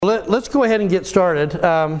let's go ahead and get started.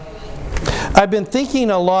 I've been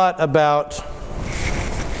thinking a lot about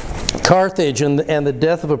Carthage and the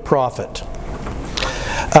death of a prophet.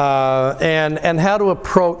 And how to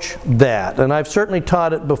approach that. And I've certainly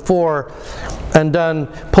taught it before and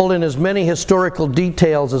pulled in as many historical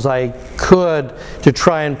details as I could to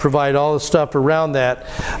try and provide all the stuff around that.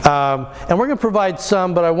 And we're going to provide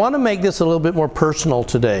some, but I want to make this a little bit more personal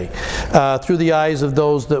today through the eyes of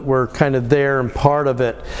those that were kind of there and part of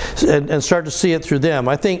it, and start to see it through them.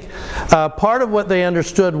 I think part of what they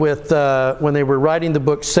understood with when they were writing the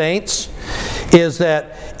book Saints is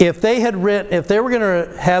that if they were going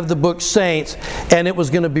to have the book Saints and it was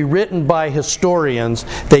going to be written by historians,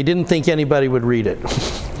 they didn't think anybody would read it.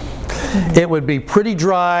 It would be pretty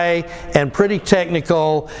dry and pretty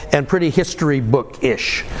technical and pretty history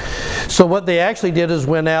book-ish. So what they actually did is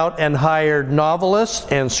went out and hired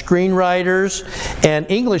novelists and screenwriters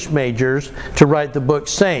and English majors to write the book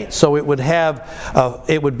Saints. So it would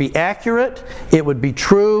it would be accurate, it would be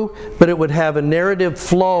true, but it would have a narrative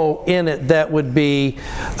flow in it that would be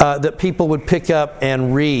that people would pick up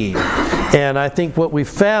and read. And I think what we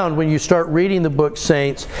found when you start reading the book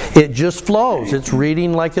Saints, it just flows. It's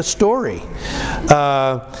reading like a story.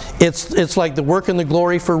 It's like the work and the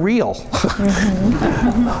glory for real.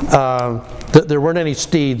 There weren't any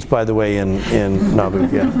steeds, by the way, in Nauvoo.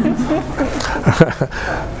 Yeah.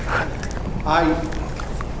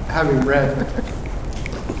 Having read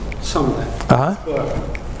some of that book,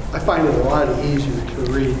 I find it a lot easier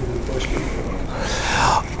to read than Bushman.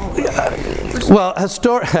 Well, he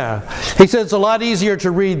said it's a lot easier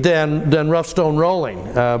to read than Rough Stone Rolling.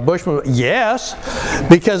 Bushman, yes,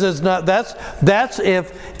 because it's not. That's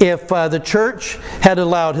if the church had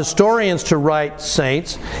allowed historians to write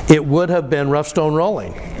Saints, it would have been Rough Stone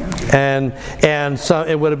Rolling, and so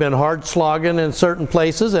it would have been hard slogging in certain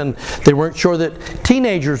places, and they weren't sure that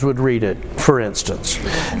teenagers would read it, for instance,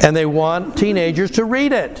 and they want teenagers to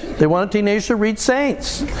read it. They want teenagers to read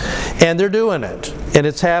Saints, and they're doing it, and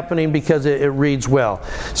it's happening because it reads well.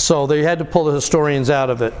 So they had to pull the historians out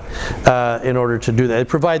of it in order to do that. They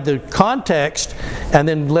provide the context and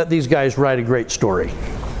then let these guys write a great story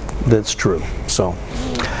that's true. So,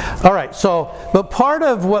 all right. But part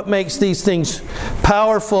of what makes these things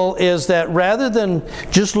powerful is that rather than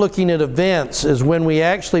just looking at events, is when we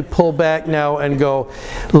actually pull back now and go,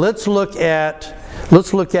 let's look at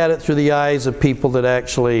it through the eyes of people that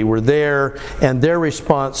actually were there and their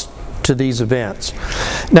response to these events.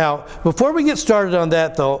 Now, before we get started on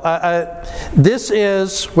that, though, this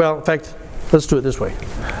is, well, in fact, let's do it this way.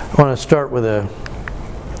 I want to start with a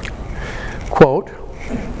quote.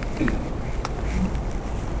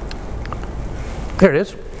 There it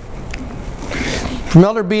is. From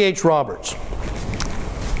Elder B.H. Roberts.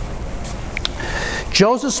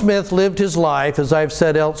 Joseph Smith lived his life, as I've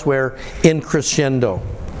said elsewhere, in crescendo.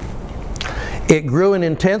 It grew in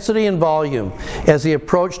intensity and volume as he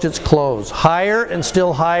approached its close. Higher and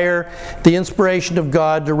still higher, the inspiration of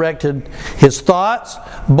God directed his thoughts,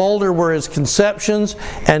 bolder were his conceptions,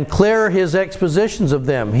 and clearer his expositions of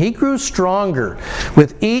them. He grew stronger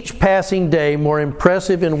with each passing day, more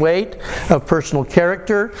impressive in weight of personal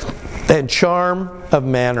character and charm of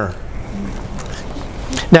manner.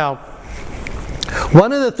 Now,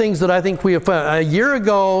 one of the things that I think we have found, a year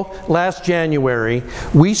ago, last January,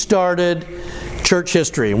 we started church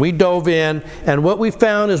history, and we dove in, and what we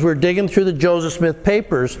found is we're digging through the Joseph Smith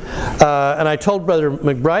papers, and I told Brother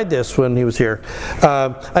McBride this when he was here.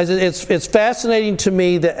 I said it's fascinating to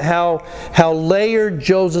me that how layered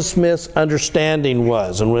Joseph Smith's understanding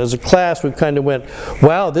was, and as a class we kind of went,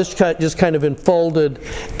 wow, this just kind of unfolded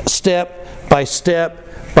step by step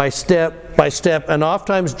by step by step, and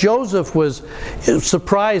oftentimes Joseph was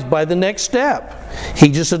surprised by the next step. He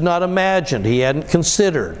just had not imagined, he hadn't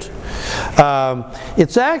considered.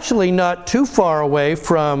 It's actually not too far away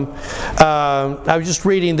from, I was just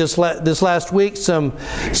reading this last week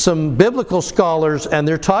some biblical scholars, and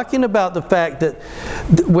they're talking about the fact that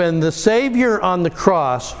when the Savior on the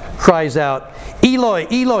cross cries out, Eloi,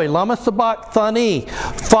 Eloi, lama sabachthani,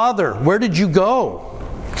 Father, where did you go?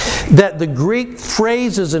 That the Greek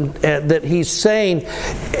phrases that he's saying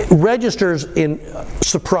registers in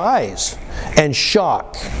surprise and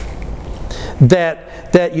shock.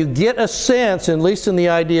 That you get a sense, at least in the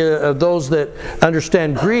idea of those that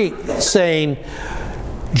understand Greek, saying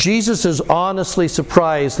Jesus is honestly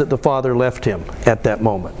surprised that the Father left him at that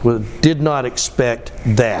moment. Did not expect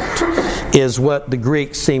that, is what the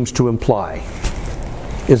Greek seems to imply.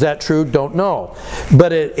 Is that true? Don't know.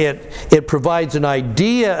 But it provides an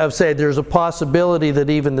idea of, say, there's a possibility that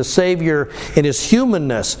even the Savior in his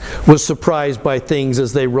humanness was surprised by things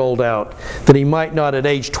as they rolled out. That he might not at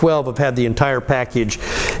age 12 have had the entire package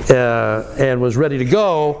and was ready to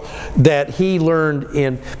go, that he learned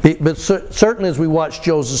in... But certainly as we watch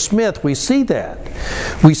Joseph Smith, we see that.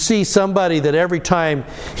 We see somebody that every time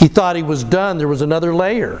he thought he was done, there was another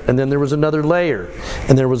layer, and then there was another layer,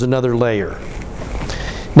 and there was another layer.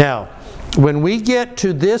 Now, when we get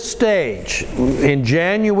to this stage, in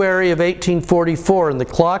January of 1844, and the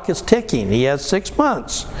clock is ticking, he has 6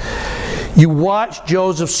 months, you watch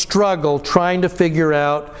Joseph struggle trying to figure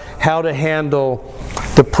out how to handle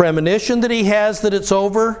the premonition that he has that it's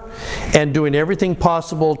over, and doing everything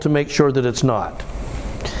possible to make sure that it's not.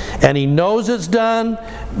 And he knows it's done,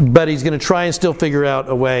 but he's going to try and still figure out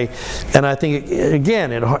a way. And I think,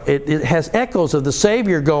 again, it has echoes of the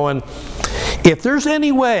Savior going, if there's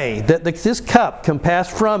any way that this cup can pass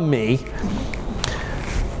from me,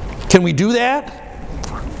 can we do that?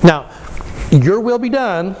 Now, your will be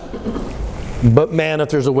done, but man, if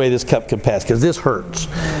there's a way this cup can pass, because this hurts.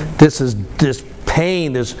 This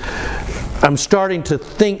pain, I'm starting to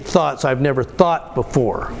think thoughts I've never thought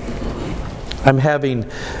before. I'm having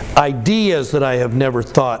ideas that I have never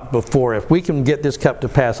thought before. If we can get this cup to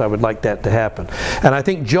pass, I would like that to happen. And I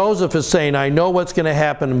think Joseph is saying, I know what's going to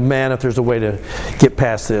happen, man, if there's a way to get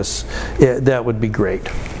past this, that would be great.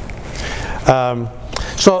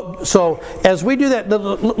 So as we do that,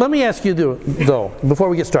 let me ask you though, before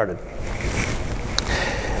we get started.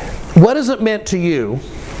 What has it meant to you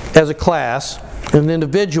as a class, an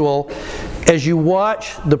individual, as you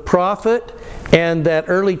watch the prophet and that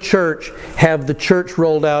early church have the church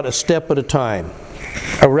rolled out a step at a time,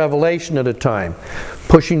 a revelation at a time,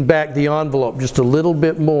 pushing back the envelope just a little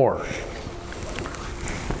bit more?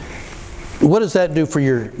 What does that do for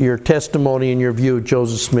your testimony and your view of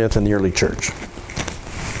Joseph Smith and the early church?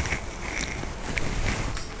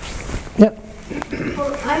 Yeah.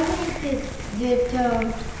 Well, I think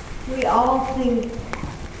that we all think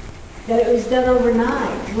that it was done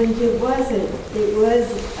overnight, when it wasn't. It was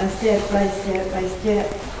a step by step by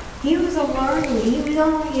step. He was learning. He was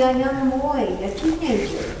only a young boy, a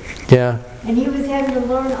teenager. Yeah. And he was having to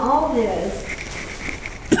learn all this.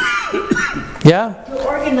 Yeah. To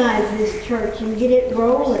organize this church and get it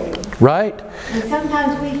rolling. Right. And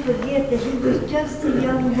sometimes we forget that he was just a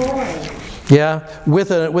young boy. Yeah, with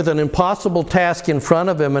an impossible task in front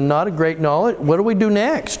of him and not a great knowledge. What do we do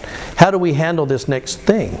next? How do we handle this next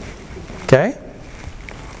thing? Okay?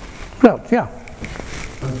 Well, yeah.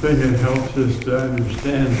 I think it helps us to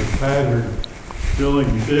understand the pattern still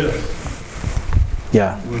exists.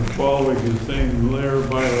 Yeah. We're following the same layer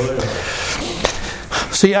by layer.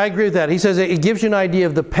 See, I agree with that. He says it gives you an idea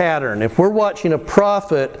of the pattern. If we're watching a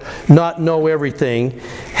prophet not know everything,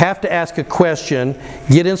 have to ask a question,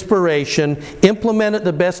 get inspiration, implement it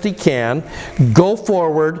the best he can, go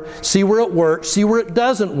forward, see where it works, see where it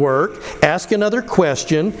doesn't work, ask another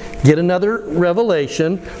question, get another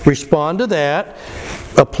revelation, respond to that,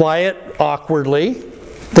 apply it awkwardly,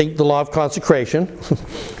 think the law of consecration.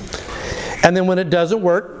 And then when it doesn't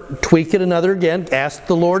work, tweak it another again, ask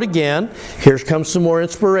the Lord again. Here comes some more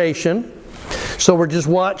inspiration. So we're just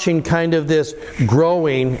watching kind of this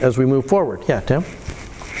growing as we move forward. Yeah, Tim?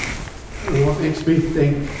 What makes me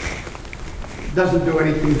think, doesn't do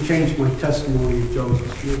anything to change my testimony of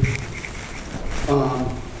Joseph Smith.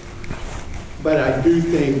 But I do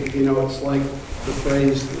think, it's like the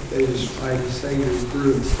phrase that they just try to say, he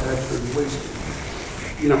grew in stature and wisdom.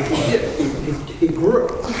 He did. He grew.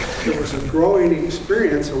 There was a growing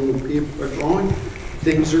experience, and when people are growing,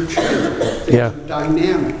 things are changing. Things are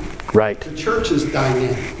dynamic. Right. The church is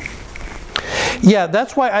dynamic. Yeah,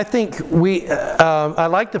 that's why I think I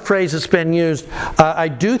like the phrase that's been used. I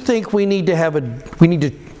do think we need to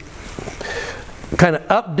kind of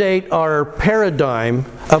update our paradigm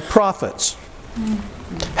of prophets.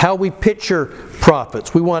 How we picture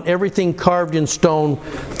prophets. We want everything carved in stone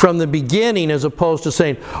from the beginning, as opposed to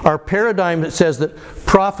saying our paradigm that says that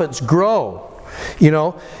prophets grow.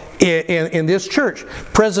 In this church,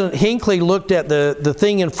 President Hinckley looked at the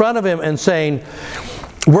thing in front of him and saying,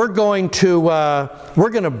 we're going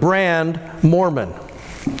to brand Mormon.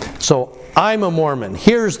 So I'm a Mormon.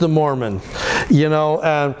 Here's the Mormon.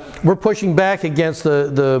 We're pushing back against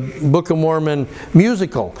the Book of Mormon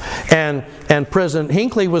musical. And President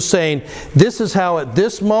Hinckley was saying, this is how at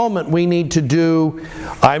this moment we need to do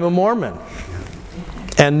I'm a Mormon.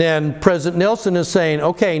 And then President Nelson is saying,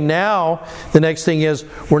 okay, now the next thing is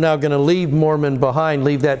we're now going to leave Mormon behind,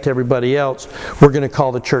 leave that to everybody else. We're going to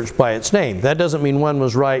call the church by its name. That doesn't mean one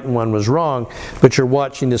was right and one was wrong, but you're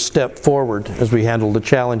watching this step forward as we handle the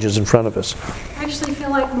challenges in front of us. I actually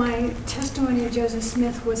feel like my testimony of Joseph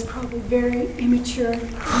Smith was probably very immature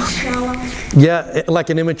and shallow. Yeah,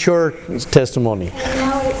 like an immature testimony. And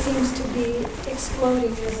now it seems to be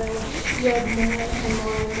exploding as I read more and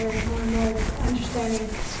more and learned more and more, understanding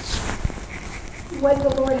what the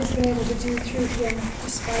Lord has been able to do through him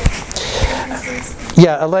despite weaknesses.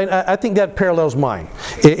 Yeah, Elaine, I think that parallels mine.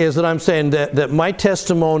 Is that I'm saying that my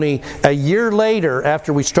testimony a year later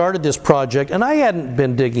after we started this project, and I hadn't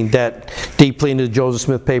been digging that deeply into the Joseph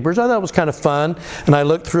Smith papers. I thought it was kind of fun, and I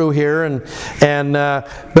looked through here,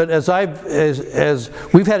 but as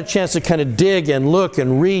we've had a chance to kind of dig and look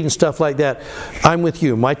and read and stuff like that, I'm with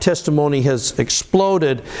you. My testimony has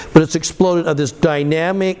exploded, but it's exploded of this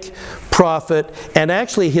dynamic prophet, and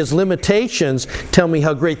actually his limitations tell me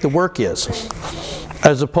how great the work is.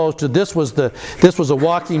 As opposed to this was a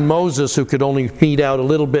walking Moses who could only beat out a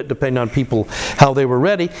little bit depending on people how they were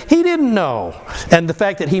ready. He didn't know. And the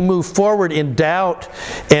fact that he moved forward in doubt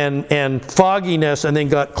and fogginess and then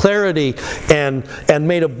got clarity and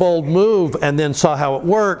made a bold move and then saw how it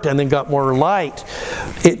worked and then got more light,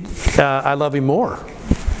 I love him more.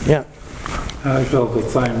 Yeah. I feel the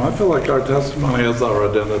same. I feel like our testimony is our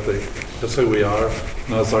identity. It's who we are.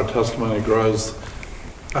 And as our testimony grows,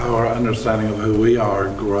 our understanding of who we are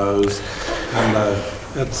grows. And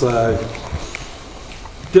it's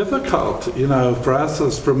difficult, for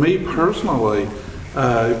us, for me personally,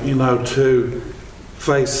 to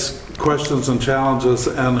face questions and challenges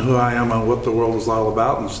and who I am and what the world is all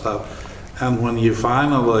about and stuff. And when you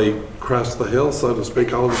finally crest the hill, so to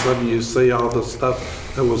speak, all of a sudden you see all the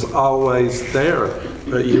stuff that was always there,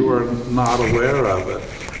 but you were not aware of it.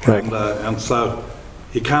 Right. And so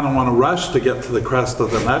you kind of want to rush to get to the crest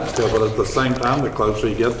of the next hill, but at the same time, the closer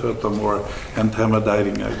you get to it, the more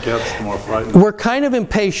intimidating it gets, the more frightening. We're kind of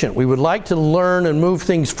impatient. We would like to learn and move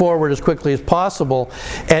things forward as quickly as possible,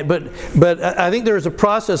 but I think there is a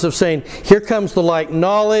process of saying, here comes the light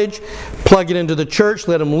knowledge, plug it into the church,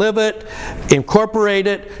 let them live it, incorporate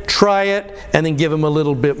it, try it, and then give them a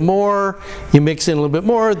little bit more. You mix in a little bit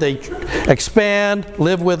more, they expand,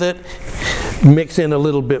 live with it, mix in a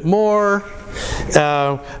little bit more.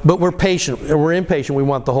 But we're patient. We're impatient. We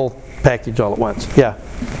want the whole package all at once. Yeah.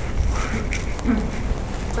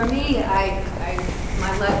 For me,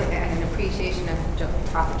 my love and appreciation of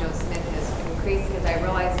Prophet Joseph Smith has increased because I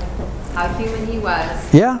realized how human he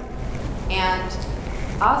was. Yeah. And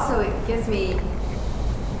also it gives me,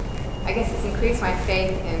 I guess it's increased my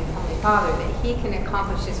faith in Holy Father that he can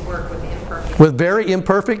accomplish his work with the imperfect. With very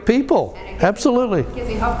imperfect people. Absolutely. It gives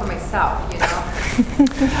me hope for myself,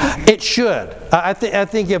 It should. I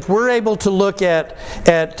think if we're able to look at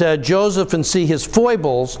Joseph and see his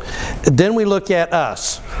foibles, then we look at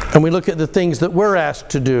us and we look at the things that we're asked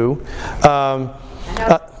to do. And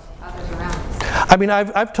others around us. I mean,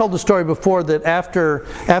 I've told the story before that after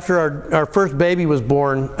our first baby was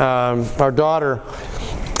born, our daughter.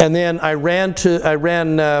 And then I ran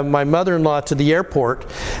my mother-in-law to the airport,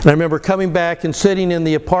 and I remember coming back and sitting in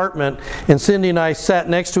the apartment, and Cindy and I sat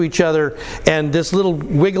next to each other, and this little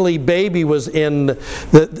wiggly baby was in a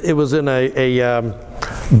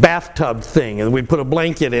bathtub thing, and we put a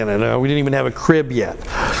blanket in it. We didn't even have a crib yet.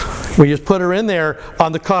 We just put her in there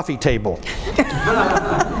on the coffee table,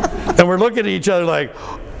 and we're looking at each other like,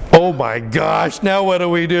 oh my gosh, now what do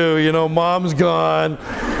we do? Mom's gone,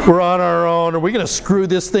 we're on our own, are we going to screw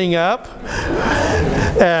this thing up?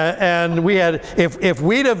 And we had, if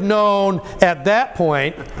we'd have known at that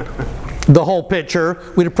point the whole picture,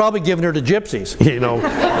 we'd have probably given her to gypsies,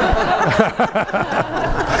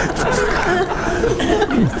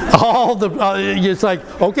 It's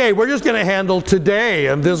like, okay, we're just going to handle today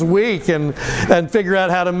and this week and figure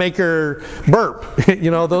out how to make her burp,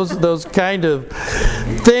 those kind of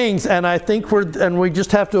things. And I think we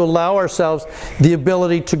just have to allow ourselves the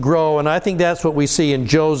ability to grow. And I think that's what we see in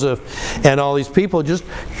Joseph and all these people, just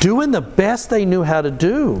doing the best they knew how to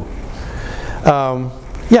do.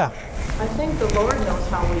 Yeah. I think the Lord knows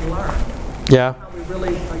how we learn. Yeah. How we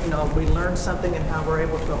really, we learn something and how we're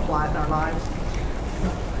able to apply it in our lives.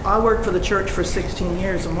 I worked for the church for 16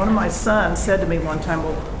 years, and one of my sons said to me one time,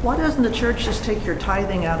 well, why doesn't the church just take your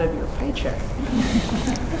tithing out of your paycheck?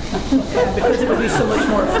 Because it would be so much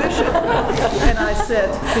more efficient. And I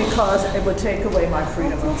said, because it would take away my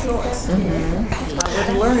freedom of choice. I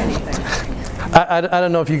wouldn't learn anything. I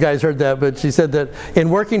don't know if you guys heard that, but she said that in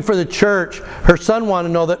working for the church, her son wanted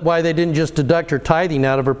to know that why they didn't just deduct her tithing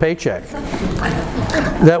out of her paycheck.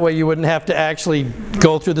 That way you wouldn't have to actually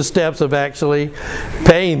go through the steps of actually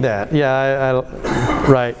paying that. Yeah,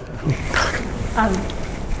 right.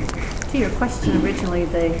 To your question originally,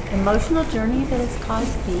 the emotional journey that it's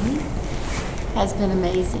caused me has been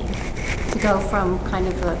amazing. To go from kind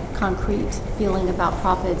of a concrete feeling about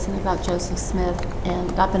prophets and about Joseph Smith, and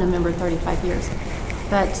I've been a member 35 years,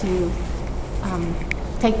 but to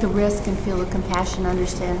take the risk and feel the compassion,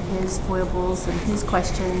 understand his foibles and his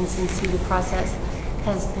questions, and see the process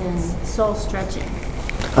has been soul stretching.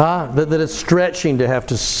 That it's stretching to have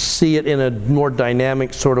to see it in a more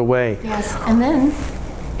dynamic sort of way. Yes, and then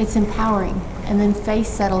it's empowering, and then faith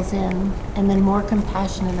settles in, and then more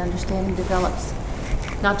compassion and understanding develops.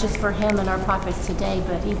 Not just for him and our prophets today,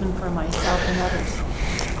 but even for myself and others.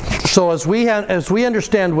 So as we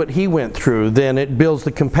understand what he went through, then it builds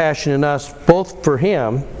the compassion in us, both for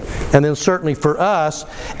him and then certainly for us.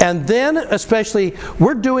 And then especially,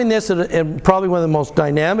 we're doing this at probably one of the most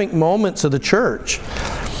dynamic moments of the church.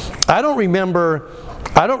 I don't remember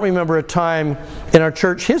a time in our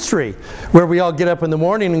church history where we all get up in the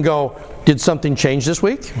morning and go, did something change this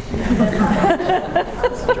week?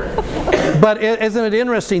 But isn't it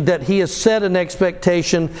interesting that he has set an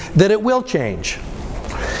expectation that it will change?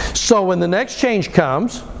 So when the next change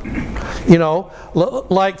comes,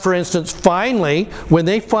 like for instance, when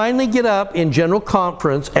they finally get up in general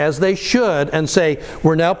conference, as they should, and say,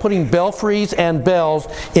 we're now putting belfries and bells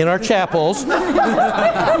in our chapels.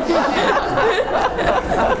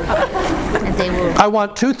 I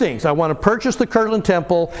want two things. I want to purchase the Kirtland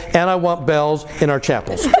Temple, and I want bells in our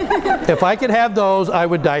chapels. If I could have those, I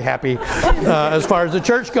would die happy. As far as the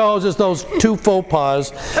church goes, it's those two faux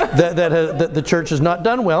pas that the church has not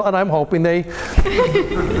done well, and I'm hoping they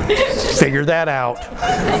figure that out.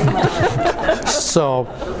 So,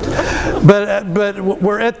 but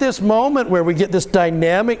we're at this moment where we get this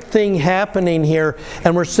dynamic thing happening here,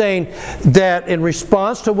 and we're saying that in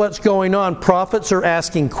response to what's going on, prophets are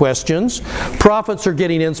asking questions, prophets are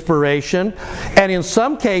getting inspiration, and in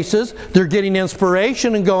some cases, they're getting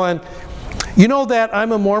inspiration and going, you know that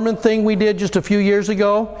I'm a Mormon thing we did just a few years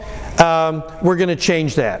ago? We're going to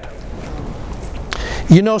change that.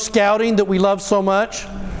 You know scouting that we love so much?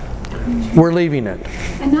 We're leaving it.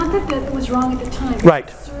 And not that it was wrong at the time. Right.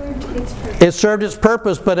 It served its purpose. It served its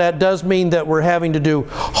purpose, but that does mean that we're having to do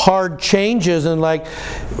hard changes, and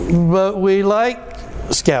but we like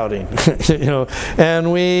scouting,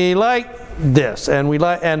 and we like this, and we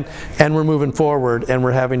like, and we're moving forward, and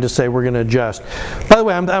we're having to say we're going to adjust. By the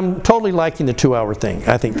way, I'm totally liking the 2-hour thing.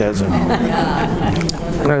 I think that's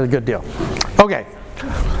a good deal. Okay.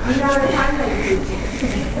 You're not a primary teacher.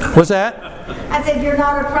 What's that? I said you're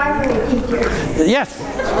not a primary teacher. Yes.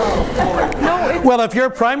 Well, if you're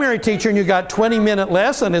a primary teacher and you got 20-minute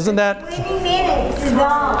lesson, isn't that? 20 minutes is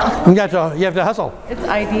all. You have to hustle. It's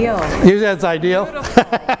ideal. It's ideal.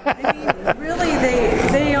 I mean, really,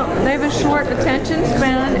 they have a short attention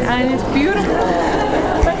span, and it's beautiful.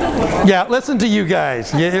 Yeah, listen to you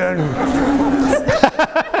guys.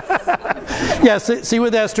 Yeah, see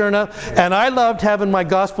with that stirring up? And I loved having my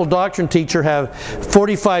gospel doctrine teacher have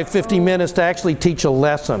 45, 50 minutes to actually teach a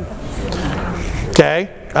lesson. Okay?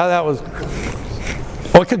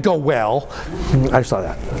 It could go well. I saw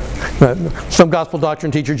that. Some gospel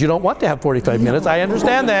doctrine teachers, you don't want to have 45 minutes. I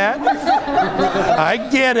understand that. I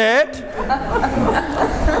get it.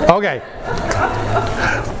 Okay.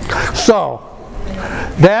 So,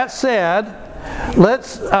 that said,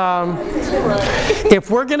 let's,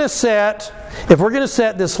 if we're going to set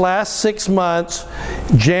this last 6 months,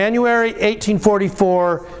 January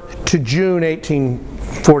 1844 to June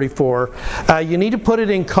 1844, you need to put it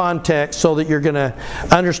in context so that you're going to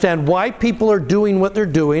understand why people are doing what they're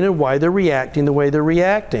doing and why they're reacting the way they're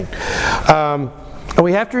reacting. And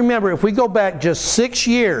we have to remember, if we go back just 6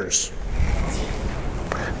 years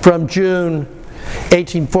from June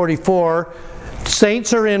 1844,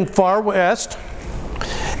 saints are in far west,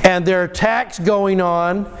 and there are attacks going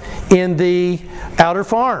on in the outer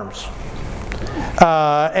farms.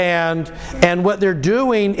 And what they're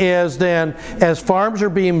doing is then, as farms are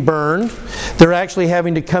being burned, they're actually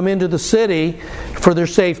having to come into the city for their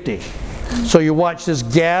safety. So you watch this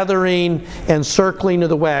gathering and circling of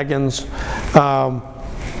the wagons.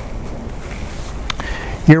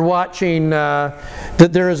 You're watching that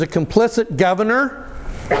there is a complicit governor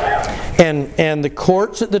and the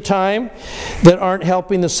courts at the time that aren't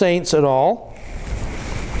helping the saints at all.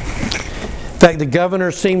 In fact, the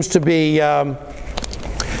governor seems to be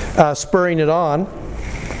spurring it on.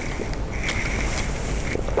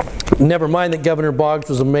 Never mind that Governor Boggs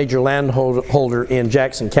was a major landholder in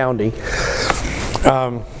Jackson County.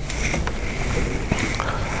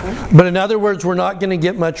 But in other words, we're not going to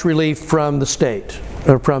get much relief from the state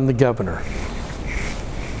or from the governor.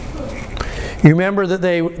 You remember that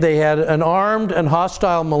they had an armed and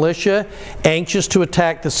hostile militia anxious to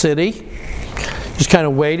attack the city, just kind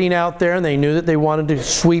of waiting out there, and they knew that they wanted to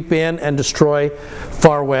sweep in and destroy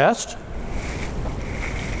Far West.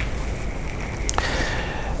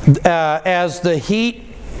 As the heat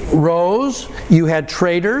rose, you had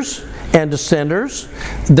traitors and dissenters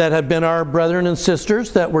that had been our brethren and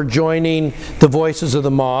sisters that were joining the voices of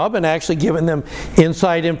the mob and actually giving them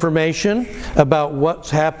inside information about what's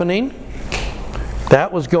happening.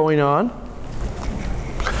 That was going on.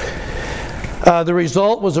 The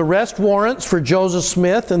result was arrest warrants for Joseph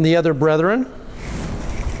Smith and the other brethren.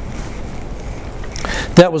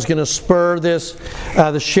 That was going to spur this,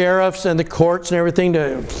 the sheriffs and the courts and everything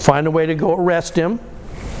to find a way to go arrest him.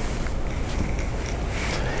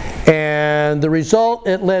 And the result,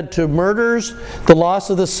 it led to murders, the loss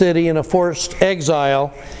of the city, and a forced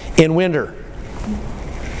exile in winter.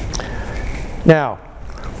 Now,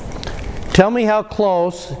 tell me how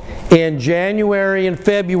close in January and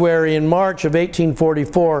February and March of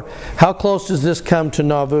 1844, how close does this come to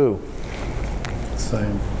Nauvoo?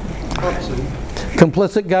 Same.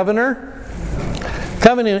 Complicit governor?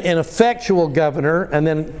 Coming in an effectual governor, and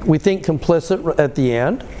then we think complicit at the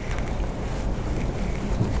end.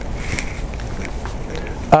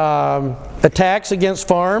 Attacks against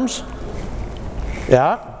farms.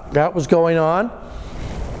 Yeah, that was going on.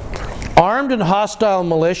 Armed and hostile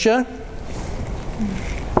militia.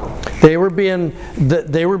 They were being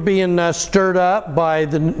stirred up by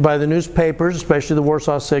the newspapers, especially the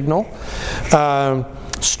Warsaw Signal,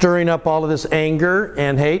 stirring up all of this anger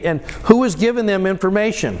and hate. And who was giving them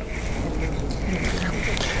information?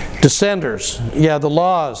 Dissenters. Yeah, the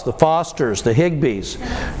Laws, the Fosters, the Higbees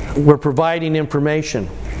were providing information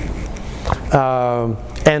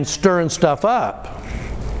and stirring stuff up.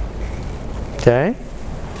 Okay?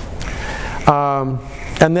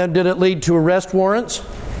 And then did it lead to arrest warrants?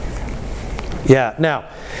 Yeah. Now,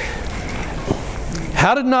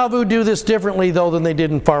 how did Nauvoo do this differently, though, than they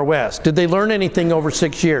did in Far West? Did they learn anything over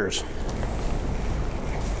 6 years?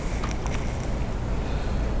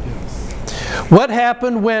 What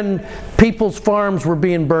happened when people's farms were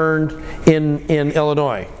being burned in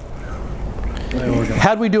Illinois?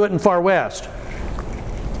 How'd we do it in Far West?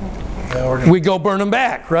 We go burn them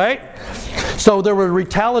back, right? So there were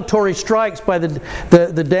retaliatory strikes by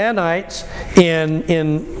the Danites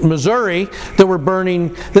in Missouri that were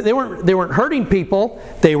burning. They weren't hurting people.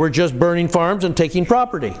 They were just burning farms and taking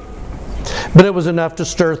property. But it was enough to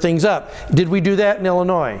stir things up. Did we do that in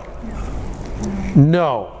Illinois?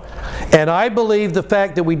 No. And I believe the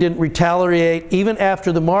fact that we didn't retaliate even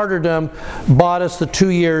after the martyrdom bought us the 2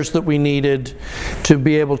 years that we needed to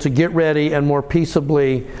be able to get ready and more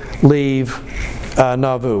peaceably leave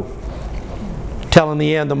Nauvoo. Till in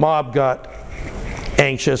the end the mob got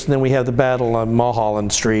anxious, and then we had the battle on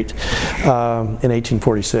Mulholland Street in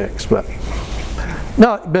 1846.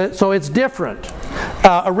 So it's different.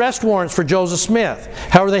 Arrest warrants for Joseph Smith.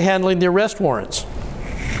 How are they handling the arrest warrants?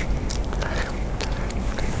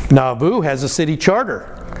 Nauvoo has a city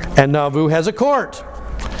charter, and Nauvoo has a court.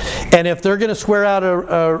 And if they're going to swear out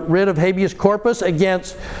a writ of habeas corpus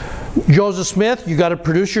against Joseph Smith, you got to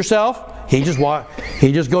produce yourself. He just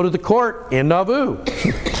go to the court in Nauvoo.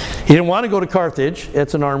 He didn't want to go to Carthage.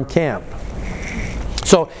 It's an armed camp.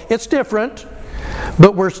 So it's different,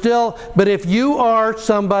 but but if you are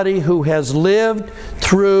somebody who has lived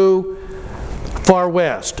through Far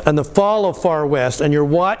West and the fall of Far West, and you're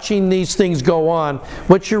watching these things go on,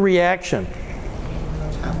 what's your reaction?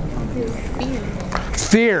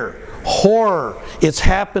 Fear, horror. It's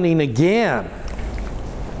happening again.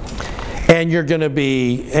 And you're going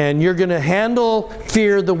to handle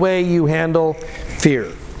fear the way you handle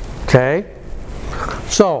fear. Okay?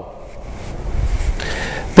 So,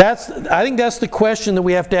 I think that's the question that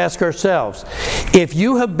we have to ask ourselves. If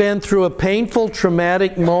you have been through a painful,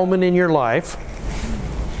 traumatic moment in your life,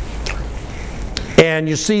 and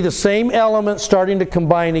you see the same elements starting to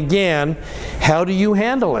combine again, how do you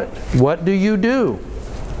handle it? What do you do?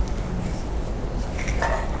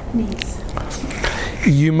 Knees.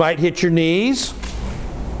 You might hit your knees.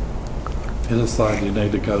 You decide you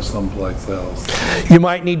need to go someplace else. You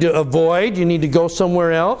might need to avoid. You need to go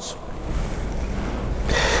somewhere else.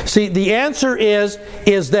 See, the answer is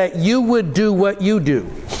that you would do what you do.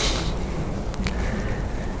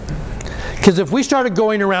 Because if we started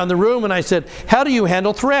going around the room and I said, how do you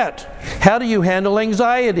handle threat? How do you handle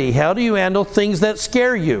anxiety? How do you handle things that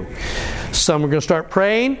scare you? Some are going to start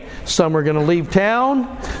praying. Some are going to leave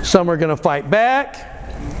town. Some are going to fight back.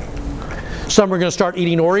 Some are going to start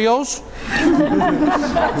eating Oreos.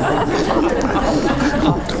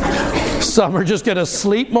 Some are just going to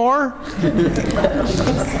sleep more.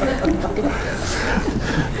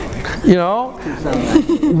 You know,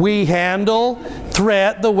 we handle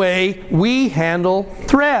threat the way we handle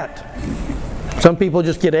threat. Some people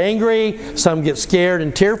just get angry. Some get scared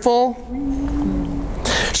and tearful.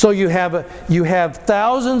 So you have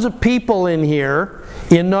thousands of people in here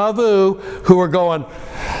in Nauvoo who are going,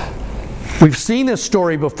 we've seen this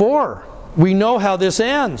story before. We know how this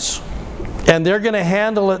ends. And they're going to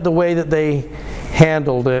handle it the way that they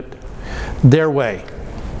handled it, their way.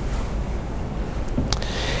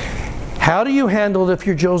 How do you handle it if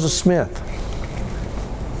you're Joseph Smith?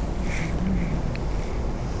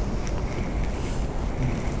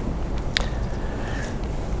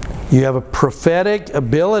 You have a prophetic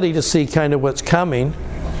ability to see kind of what's coming.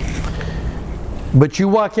 But you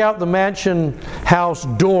walk out the mansion house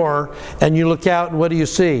door and you look out and what do you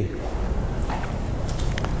see?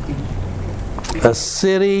 A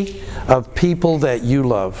city of people that you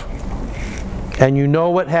love. And you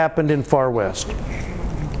know what happened in Far West.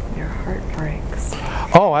 Your heart breaks.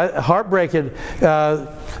 Oh, heartbreaking.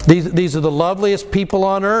 These are the loveliest people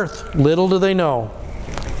on earth. Little do they know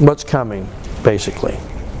what's coming, basically.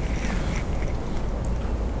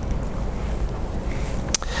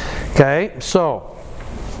 Okay, so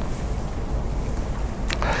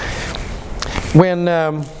when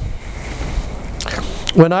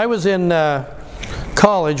I was in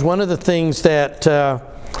college, one of the things that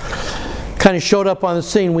kind of showed up on the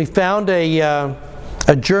scene, we found a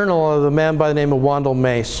journal of a man by the name of Wandel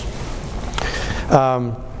Mace.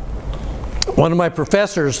 One of my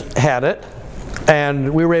professors had it,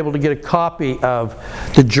 and we were able to get a copy of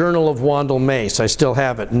the Journal of Wandel Mace. I still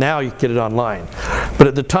have it. Now you can get it online. But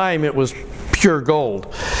at the time it was pure gold,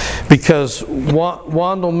 because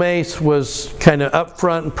Wandel Mace was kind of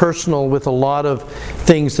upfront and personal with a lot of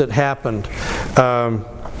things that happened.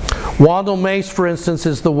 Wandel Mace, for instance,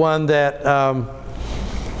 is the one that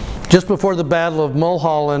just before the Battle of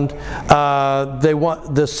Mulholland,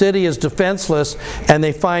 the city is defenseless, and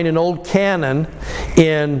they find an old cannon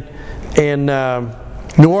in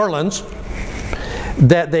New Orleans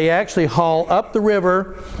that they actually haul up the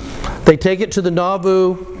river. They take it to the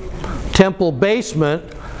Nauvoo temple basement.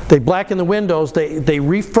 They blacken the windows. They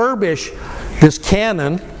refurbish this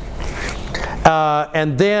cannon,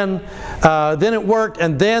 and then it worked.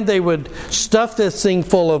 And then they would stuff this thing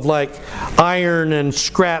full of like iron and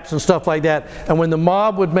scraps and stuff like that. And when the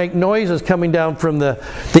mob would make noises coming down from the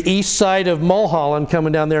east side of Mulholland,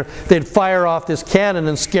 coming down there, they'd fire off this cannon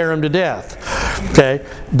and scare them to death. Okay,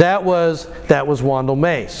 that was Wandel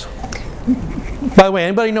Mace. By the way,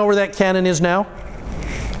 anybody know where that cannon is now?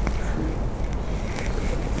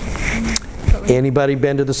 Anybody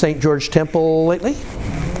been to the St. George Temple lately?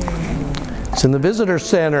 It's in the visitor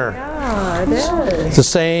center. Yeah, it is.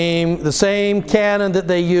 It's the same cannon that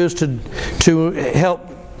they used to help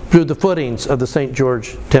do the footings of the St.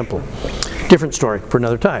 George Temple. Different story for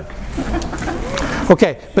another time.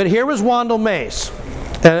 Okay, but here was Wandel Mace,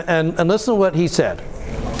 and listen to what he said.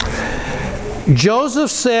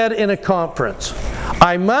 Joseph said in a conference,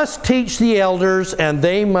 "I must teach the elders, and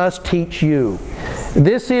they must teach you."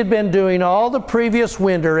 This he had been doing all the previous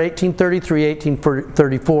winter, 1833,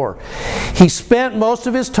 1834. He spent most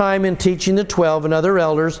of his time in teaching the 12 and other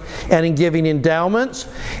elders and in giving endowments.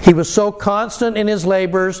 He was so constant in his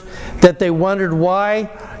labors that they wondered why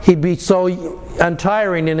he'd be so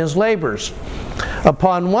untiring in his labors.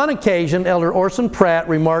 Upon one occasion, Elder Orson Pratt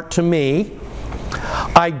remarked to me,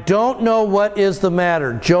 "I don't know what is the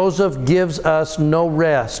matter. Joseph gives us no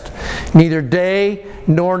rest, neither day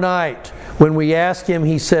nor night. When we ask him,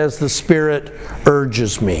 he says, 'The Spirit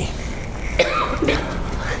urges me.'"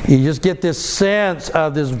 You just get this sense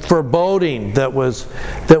of this foreboding that was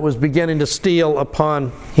beginning to steal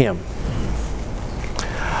upon him.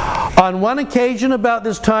 On one occasion about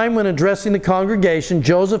this time, when addressing the congregation,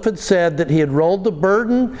 Joseph had said that he had rolled the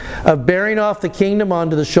burden of bearing off the kingdom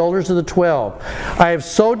onto the shoulders of the 12. "I have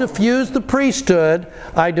so diffused the priesthood,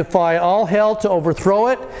 I defy all hell to overthrow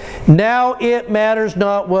it. Now it matters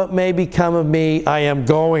not what may become of me. I am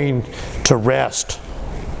going to rest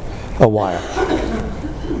a while."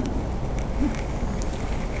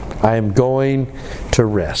 I am going to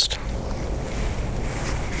rest.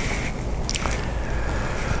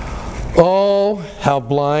 Oh, how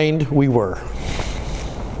blind we were.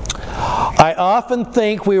 I often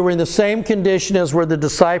think we were in the same condition as were the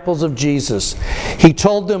disciples of Jesus. He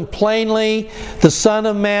told them plainly, the Son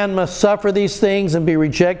of Man must suffer these things and be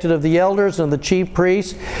rejected of the elders and the chief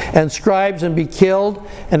priests and scribes and be killed,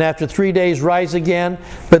 and after 3 days rise again.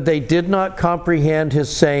 But they did not comprehend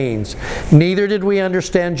his sayings. Neither did we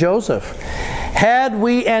understand Joseph. Had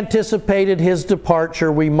we anticipated his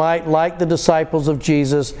departure, we might, like the disciples of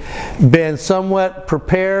Jesus, been somewhat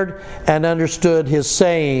prepared and understood his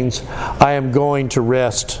sayings, I am going to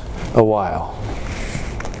rest a while.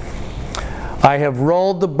 I have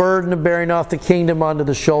rolled the burden of bearing off the kingdom onto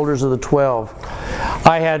the shoulders of the 12.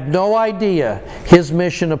 I had no idea his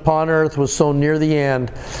mission upon earth was so near the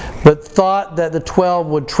end, but thought that the 12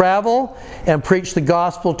 would travel and preach the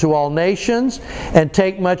gospel to all nations and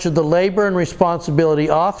take much of the labor and responsibility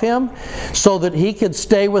off him so that he could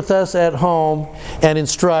stay with us at home and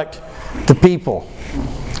instruct the people.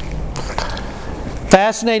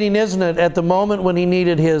 Fascinating, isn't it? At the moment when he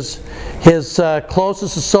needed his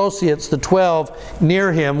closest associates, the 12,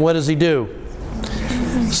 near him, what does he do?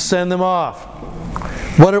 Send them off.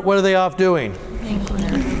 What are they off doing?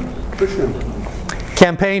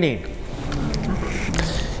 Campaigning.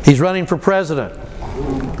 He's running for president.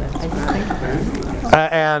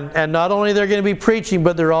 And not only they're going to be preaching,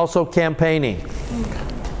 but they're also campaigning.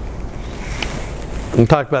 We'll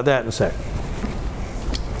talk about that in a sec.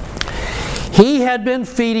 He had been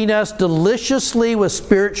feeding us deliciously with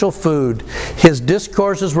spiritual food. His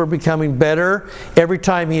discourses were becoming better every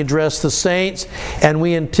time he addressed the saints, and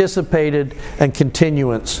we anticipated a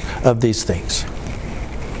continuance of these things.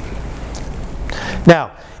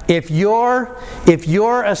 Now, if you're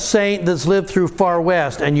a saint that's lived through Far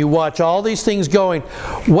West and you watch all these things going,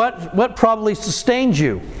 what probably sustains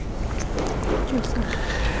you?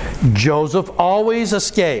 Joseph always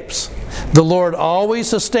escapes. The Lord always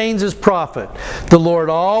sustains his prophet. The Lord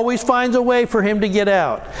always finds a way for him to get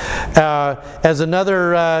out. As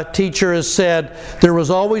another teacher has said, there was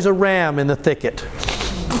always a ram in the thicket,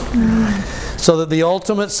 so that the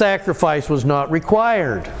ultimate sacrifice was not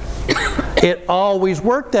required. It always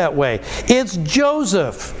worked that way. It's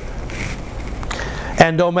Joseph.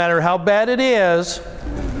 And no matter how bad it is,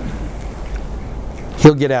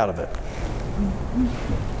 he'll get out of it.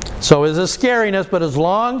 So it's a scariness, but as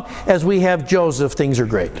long as we have Joseph, things are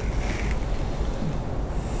great.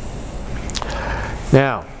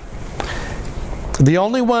 Now, the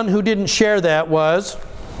only one who didn't share that was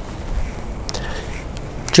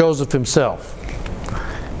Joseph himself.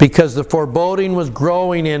 Because the foreboding was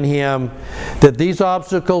growing in him that these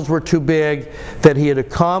obstacles were too big, that he had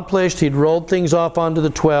accomplished, he'd rolled things off onto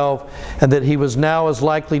the 12, and that he was now as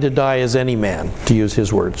likely to die as any man, to use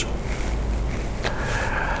his words.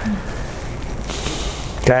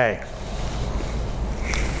 Okay.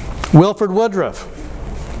 Wilford Woodruff.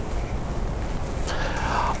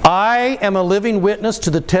 I am a living witness to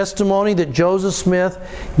the testimony that Joseph Smith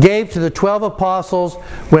gave to the 12 apostles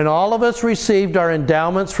when all of us received our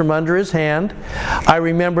endowments from under his hand. I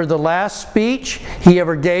remember the last speech he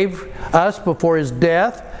ever gave us before his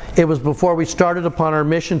death. It was before we started upon our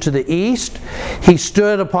mission to the east. He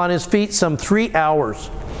stood upon his feet some 3 hours.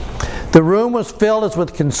 The room was filled as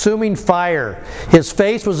with consuming fire. His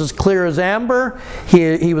face was as clear as amber.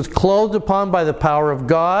 He was clothed upon by the power of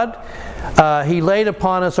God. He laid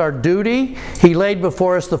upon us our duty. He laid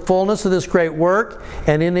before us the fullness of this great work.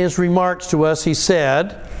 And in his remarks to us he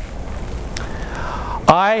said,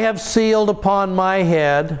 I have sealed upon my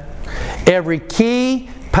head every key,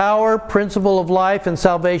 power, principle of life and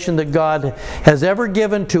salvation that God has ever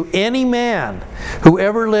given to any man who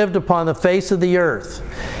ever lived upon the face of the earth.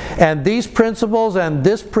 And these principles and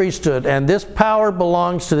this priesthood and this power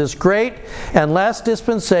belongs to this great and last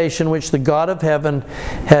dispensation which the God of heaven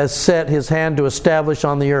has set his hand to establish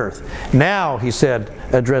on the earth. Now, he said,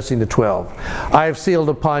 addressing the 12, I have sealed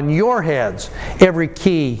upon your heads every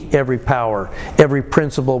key, every power, every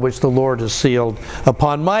principle which the Lord has sealed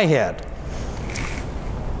upon my head.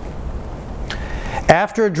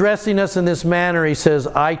 After addressing us in this manner, he says,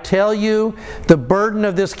 I tell you, the burden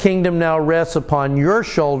of this kingdom now rests upon your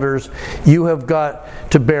shoulders. You have got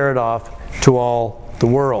to bear it off to all the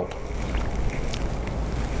world.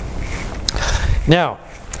 Now,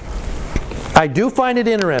 I do find it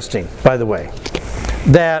interesting, by the way,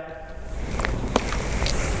 that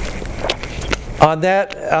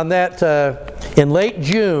in late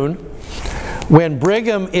June, when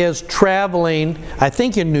Brigham is traveling, I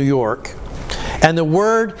think in New York, and the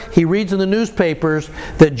word he reads in the newspapers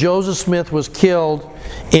that Joseph Smith was killed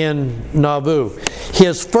in Nauvoo.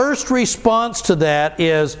 His first response to that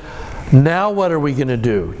is, now what are we going to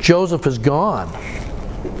do? Joseph is gone.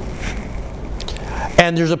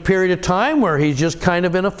 And there's a period of time where he's just kind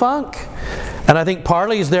of in a funk. And I think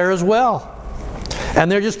Parley's there as well. And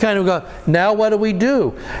they're just kind of going, now what do we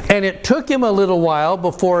do? And it took him a little while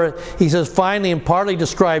before he says finally, and partly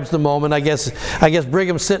describes the moment. I guess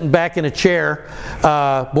Brigham's sitting back in a chair.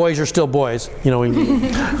 Boys are still boys,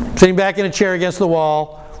 sitting back in a chair against the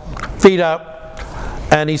wall, feet up,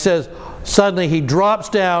 and he says, suddenly he drops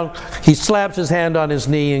down, he slaps his hand on his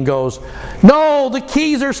knee and goes, "No, the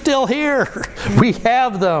keys are still here. We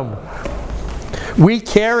have them. We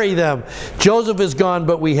carry them. Joseph is gone,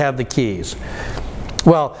 but we have the keys."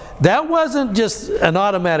 Well, that wasn't just an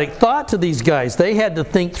automatic thought to these guys. They had to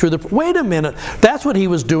think through wait a minute, that's what he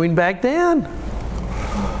was doing back then.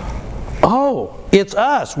 Oh, it's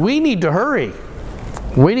us. We need to hurry.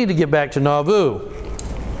 We need to get back to Nauvoo.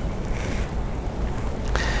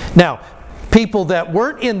 Now, people that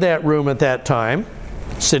weren't in that room at that time,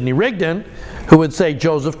 Sidney Rigdon, who would say,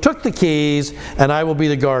 Joseph took the keys and I will be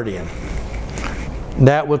the guardian.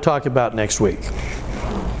 That we'll talk about next week.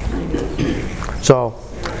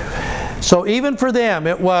 So even for them,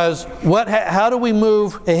 it was, how do we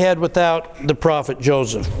move ahead without the prophet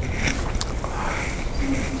Joseph?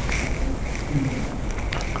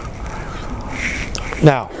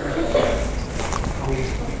 Now,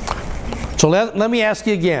 so let me ask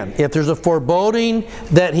you again. If there's a foreboding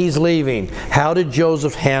that he's leaving, how did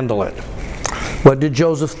Joseph handle it? What did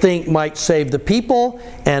Joseph think might save the people,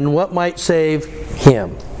 and what might save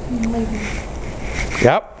him?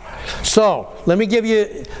 Yep. So let me give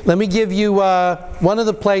you one of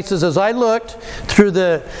the places. As I looked through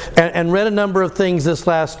and read a number of things this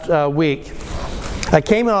last week, I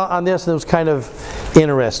came on this and it was kind of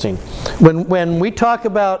interesting. When we talk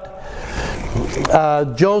about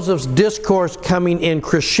Joseph's discourse coming in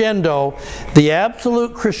crescendo, the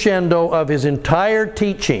absolute crescendo of his entire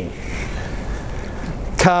teaching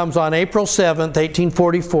comes on April 7th,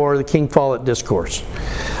 1844, the King Follett Discourse.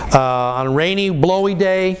 On a rainy, blowy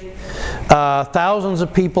day, thousands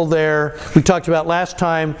of people there. We talked about last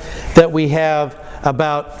time that we have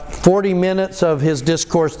about 40 minutes of his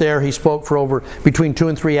discourse there. He spoke for between 2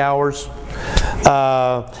 and 3 hours.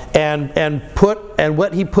 And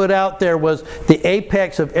what he put out there was the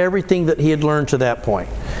apex of everything that he had learned to that point.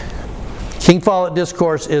 King Follett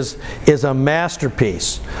Discourse is a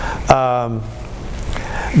masterpiece.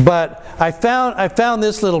 But I found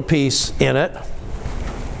this little piece in it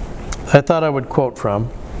I thought I would quote from.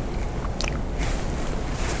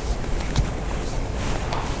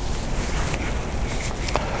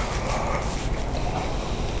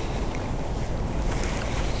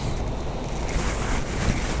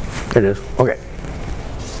 It is. Okay.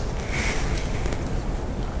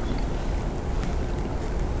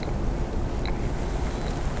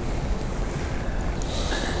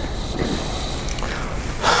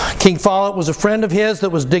 King Follett was a friend of his that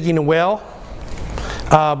was digging a well.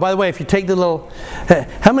 By the way, if you take the little...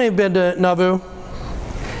 How many have been to Nauvoo?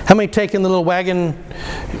 How many taken the little wagon,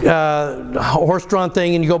 horse-drawn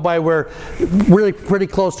thing, and you go by where... really pretty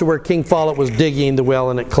close to where King Follett was digging the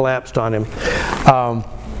well and it collapsed on him.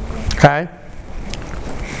 Okay?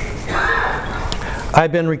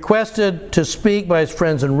 I've been requested to speak by his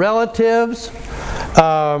friends and relatives.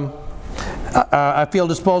 I feel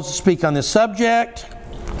disposed to speak on this subject.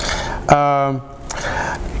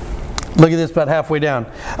 Look at this, about halfway down.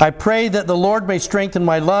 I pray that the Lord may strengthen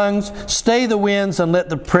my lungs, stay the winds, and let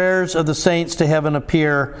the prayers of the saints to heaven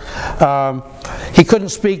appear. He couldn't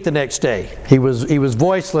speak the next day. He was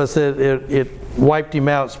voiceless. It wiped him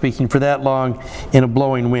out speaking for that long in a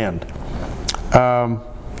blowing wind.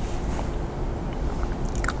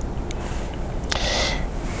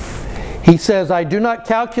 He says, I do not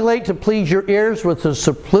calculate to please your ears with the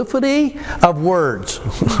superfluity of words.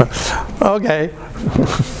 Okay.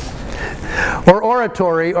 Or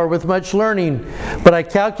oratory, or with much learning, but I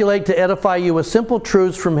calculate to edify you with simple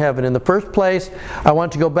truths from heaven. In the first place, I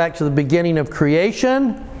want to go back to the beginning of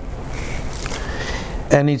creation.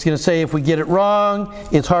 And he's going to say if we get it wrong,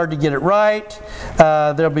 it's hard to get it right.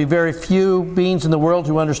 There'll be very few beings in the world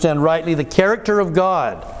who understand rightly the character of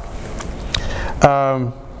God.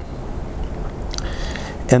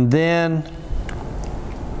 And then,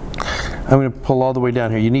 I'm going to pull all the way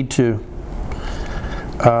down here. You need to...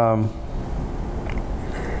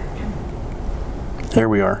 there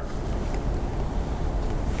we are.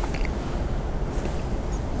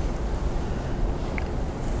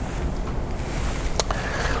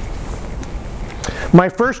 My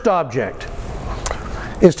first object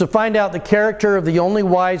is to find out the character of the only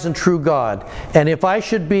wise and true God, and if I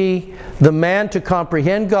should be the man to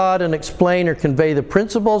comprehend God and explain or convey the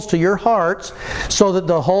principles to your hearts, so that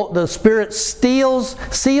the Spirit seals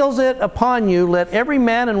it upon you, let every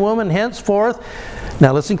man and woman henceforth,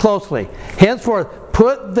 now listen closely, henceforth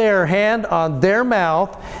put their hand on their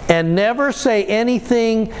mouth and never say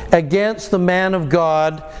anything against the man of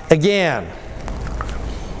God again.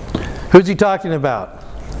 Who's he talking about?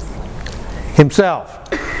 Himself.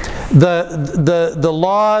 The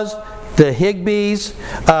laws, the Higbees,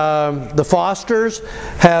 the Fosters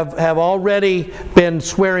have already been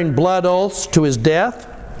swearing blood oaths to his death.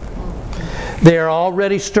 They are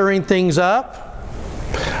already stirring things up.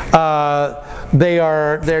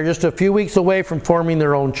 They're just a few weeks away from forming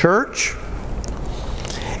their own church.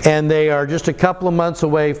 And they are just a couple of months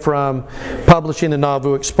away from publishing the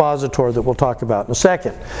Nauvoo Expositor that we'll talk about in a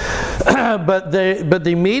second. But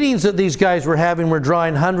the meetings that these guys were having were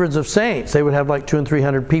drawing hundreds of saints. They would have like 200 and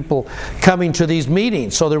 300 people coming to these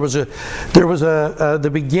meetings. So there was the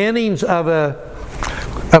beginnings of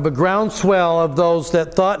a groundswell of those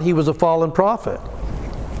that thought he was a fallen prophet.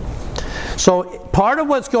 So part of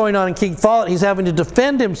what's going on in King Follett, he's having to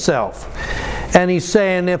defend himself. And he's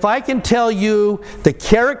saying, if I can tell you the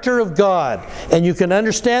character of God, and you can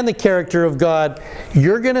understand the character of God,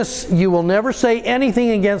 you will never say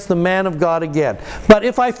anything against the man of God again. But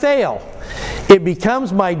if I fail, it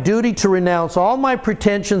becomes my duty to renounce all my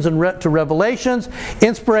pretensions to revelations,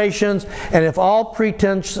 inspirations, and if all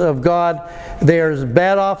pretense of God, they are as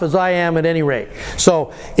bad off as I am at any rate.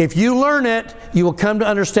 So if you learn it, you will come to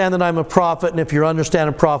understand that I'm a prophet, and if you understand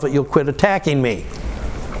a prophet, you'll quit attacking me.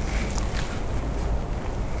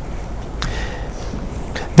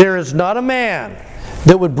 There is not a man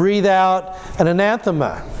that would breathe out an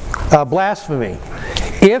anathema, a blasphemy,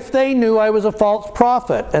 if they knew I was a false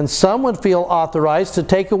prophet, and some would feel authorized to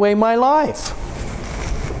take away my life.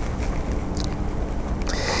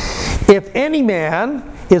 If any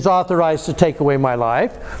man is authorized to take away my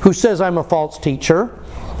life, who says I'm a false teacher,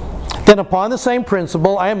 then upon the same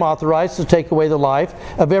principle I am authorized to take away the life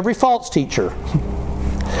of every false teacher.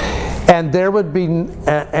 And there would be,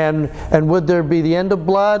 and would there be the end of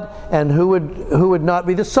blood, and who would not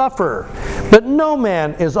be the sufferer? But no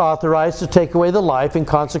man is authorized to take away the life in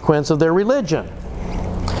consequence of their religion,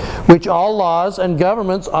 which all laws and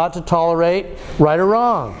governments ought to tolerate, right or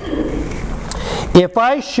wrong. If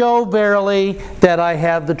I show verily that I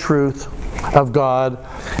have the truth of God,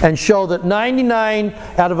 and show that 99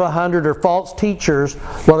 out of 100 are false teachers,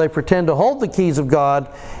 while they pretend to hold the keys of God,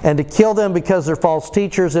 and to kill them because they're false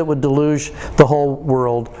teachers, it would deluge the whole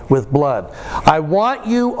world with blood. I want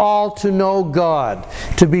you all to know God,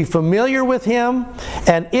 to be familiar with Him,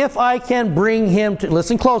 and if I can bring Him to,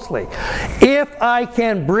 listen closely, if I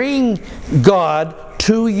can bring God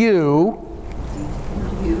to you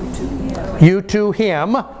to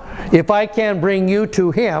Him, if I can bring you to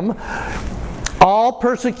Him, all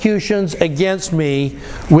persecutions against me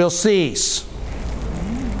will cease.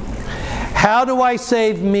 How do I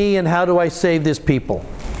save me, and how do I save this people?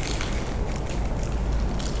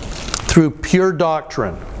 Through pure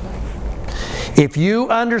doctrine. If you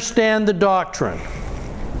understand the doctrine,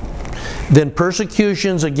 then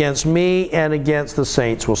persecutions against me and against the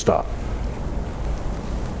saints will stop.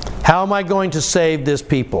 How am I going to save this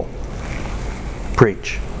people?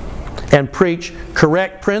 Preach. And preach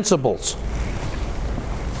correct principles.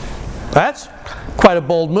 That's quite a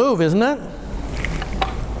bold move, isn't it?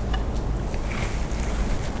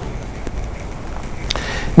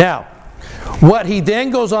 Now, what he then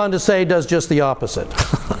goes on to say does just the opposite.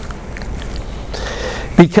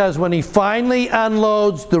 Because when he finally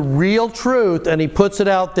unloads the real truth and he puts it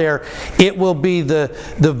out there, it will be the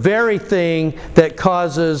very thing that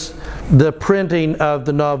causes the printing of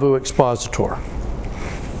the Nauvoo Expositor.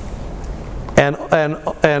 And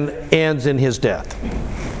ends in his death.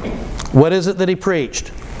 What is it that he preached?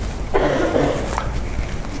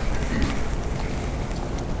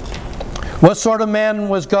 What sort of man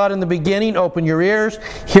was God in the beginning? Open your ears,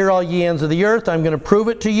 hear all ye ends of the earth. I'm going to prove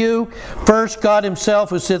it to you. First, God Himself,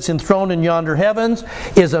 who sits enthroned in yonder heavens,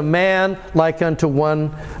 is a man like unto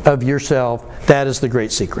one of yourself. That is the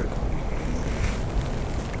great secret.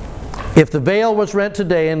 If the veil was rent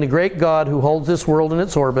today and the great God who holds this world in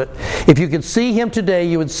its orbit, if you could see Him today,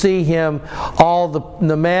 you would see Him, all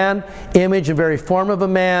the man, image and very form of a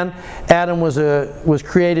man. Adam was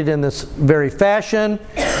created in this very fashion.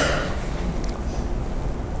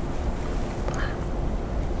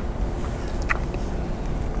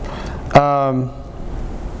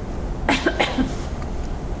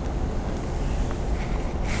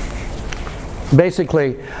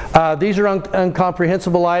 Basically, these are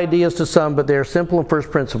incomprehensible ideas to some, but they are simple and first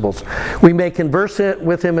principles. We may converse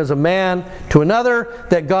with Him as a man to another,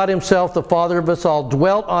 that God Himself, the Father of us all,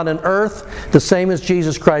 dwelt on an earth the same as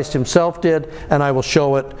Jesus Christ Himself did, and I will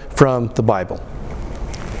show it from the Bible.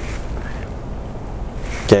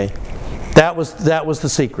 Okay? That was the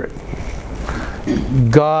secret.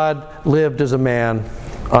 God lived as a man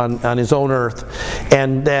on his own earth,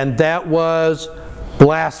 and that was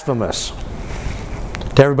blasphemous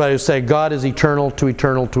to everybody who say God is eternal to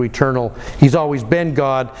eternal to eternal. He's always been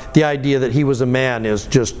God. The idea that he was a man is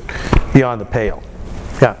just beyond the pale.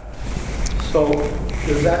 Yeah. So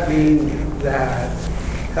does that mean that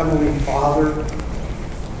Heavenly Father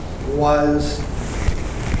was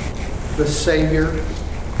the Savior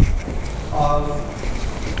of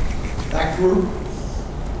that group?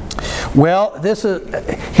 Well,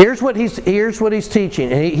 here's what he's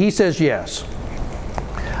teaching, and he says yes.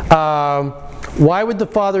 Why would the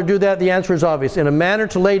Father do that? The answer is obvious. In a manner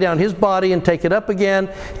to lay down his body and take it up again.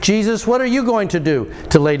 Jesus, what are you going to do?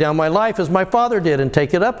 To lay down my life as my Father did and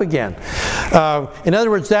take it up again. In other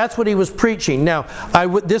words, that's what he was preaching. Now,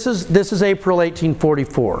 this is April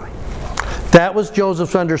 1844. That was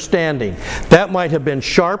Joseph's understanding. That might have been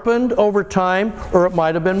sharpened over time, or it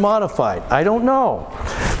might have been modified. I don't know.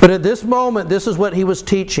 But at this moment, this is what he was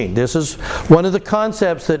teaching. This is one of the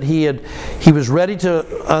concepts that he was ready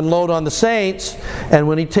to unload on the saints, and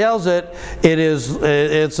when he tells it,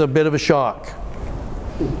 it's a bit of a shock.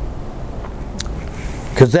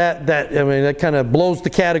 Because that kind of blows the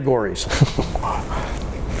categories.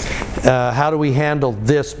 How do we handle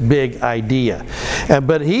this big idea?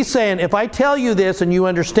 But he's saying, if I tell you this and you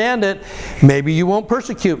understand it, maybe you won't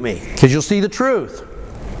persecute me, because you'll see the truth.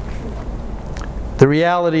 The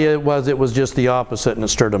reality was it was just the opposite, and it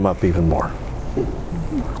stirred him up even more.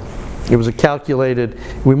 It was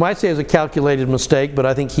we might say it was a calculated mistake, but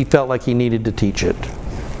I think he felt like he needed to teach it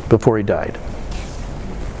before he died.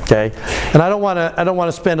 Okay? And I don't want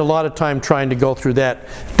to spend a lot of time trying to go through that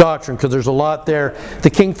doctrine, because there's a lot there. The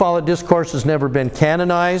King Follett Discourse has never been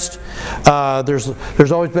canonized.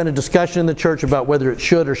 There's always been a discussion in the church about whether it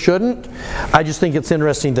should or shouldn't. I just think it's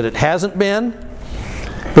interesting that it hasn't been.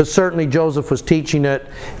 But certainly Joseph was teaching it,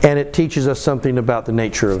 and it teaches us something about the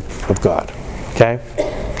nature of God. Okay?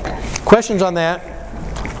 Questions on that?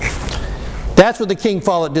 That's what the King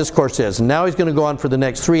Follett Discourse is. And now he's going to go on for the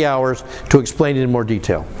next 3 hours to explain it in more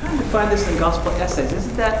detail. I'm trying to find this in Gospel Essays.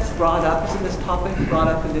 Isn't that brought up? Isn't this topic brought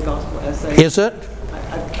up in the Gospel Essays? Is it?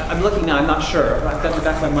 I'm looking now. I'm not sure. I've got in the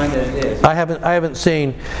back of my mind that it is. I haven't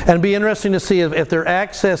seen. And it'd be interesting to see if they're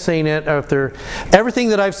accessing it, or if they're... Everything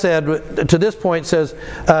that I've said to this point says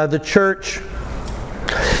the church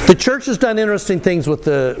has done interesting things with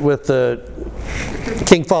the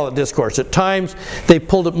King Follett Discourse. At times they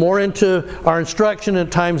pulled it more into our instruction, and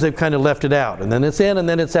at times they've kind of left it out. And then it's in and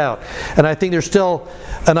then it's out. And I think there's still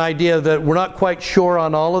an idea that we're not quite sure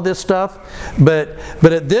on all of this stuff. But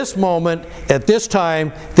at this moment, at this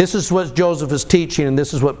time, this is what Joseph is teaching, and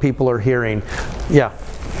this is what people are hearing. Yeah?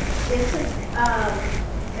 This is, that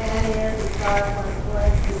is, as far as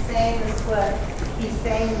was the same as what he's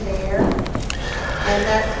saying there. And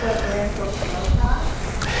that's what Lorenzo taught?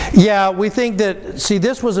 Yeah, we think that, see,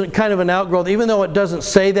 this was kind of an outgrowth, even though it doesn't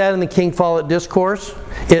say that in the King Follett Discourse,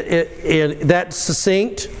 that's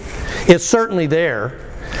succinct, it's certainly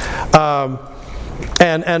there.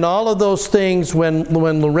 And all of those things, when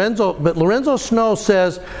Lorenzo Snow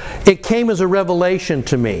says, it came as a revelation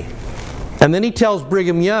to me. And then he tells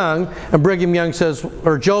Brigham Young, and Brigham Young says,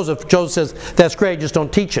 or Joseph says, that's great, just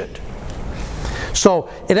don't teach it. So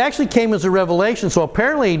it actually came as a revelation. So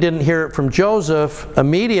apparently he didn't hear it from Joseph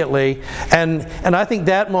immediately, and I think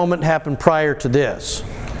that moment happened prior to this.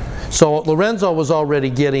 So Lorenzo was already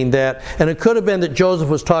getting that, and it could have been that Joseph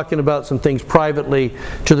was talking about some things privately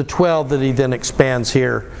to the 12 that he then expands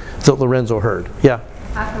here that Lorenzo heard. Yeah?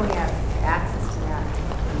 How can we have access to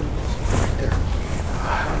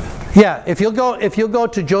that? Yeah, if you'll go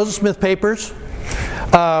to Joseph Smith Papers,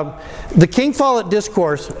 the King Follett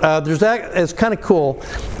Discourse, it's kind of cool.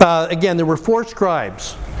 Again, there were 4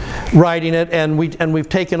 scribes writing it, and we've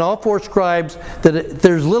taken all 4 scribes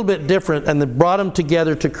there's a little bit different, and they brought them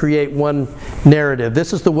together to create one narrative.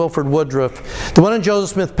 This is the Wilford Woodruff. The one in Joseph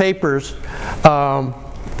Smith Papers, no,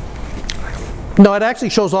 it actually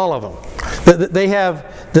shows all of them. They have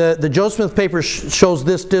the Joseph Smith Papers shows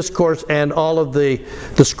this discourse and all of the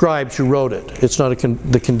scribes who wrote it. It's not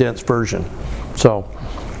the condensed version. So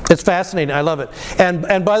it's fascinating. I love it.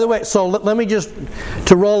 And by the way, so let me just,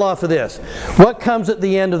 to roll off of this, what comes at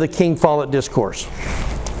the end of the King Follett Discourse?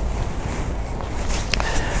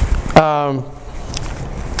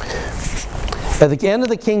 At the end of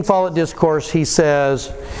the King Follett Discourse, he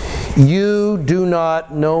says, "You do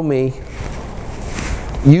not know me.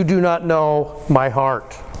 You do not know my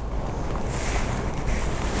heart."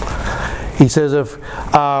 He says,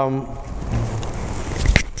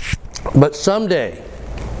 but someday,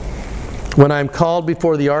 when I'm called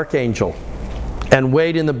before the archangel, and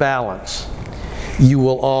weighed in the balance, you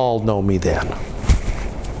will all know me then.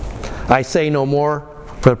 I say no more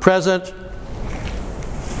for the present.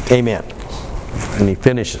 Amen. And he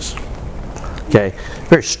finishes. Okay,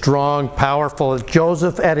 very strong, powerful.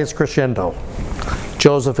 Joseph at his crescendo.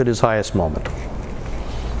 Joseph at his highest moment.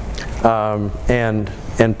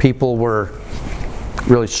 And people were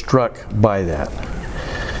really struck by that.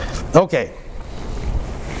 Okay.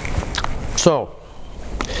 So,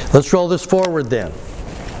 let's roll this forward then.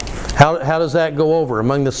 How does that go over?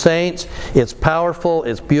 Among the saints, it's powerful,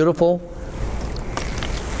 it's beautiful.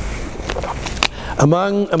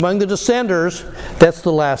 Among the descenders, that's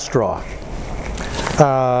the last straw.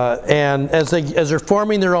 And as they're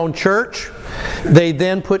forming their own church, they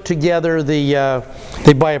then put together they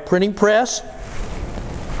buy a printing press,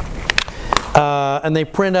 and they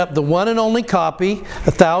print up the one and only copy,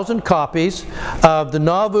 1,000 copies, of the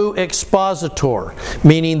Nauvoo Expositor,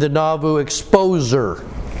 meaning the Nauvoo Exposer.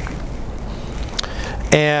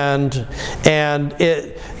 And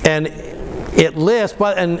it lists,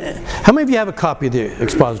 and how many of you have a copy of the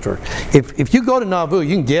Expositor? If you go to Nauvoo,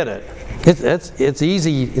 you can get it. It's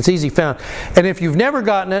easy found. And if you've never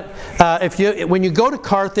gotten it, when you go to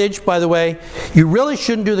Carthage, by the way, you really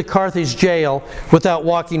shouldn't do the Carthage jail without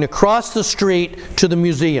walking across the street to the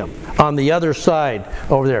museum on the other side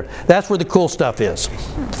over there. That's where the cool stuff is.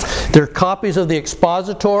 There are copies of the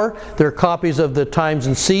Expositor. There are copies of the Times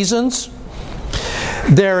and Seasons.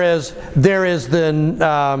 There is the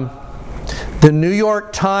New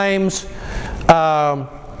York Times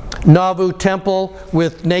Nauvoo Temple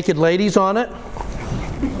with naked ladies on it.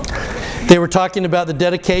 They were talking about the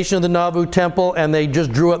dedication of the Nauvoo Temple, and they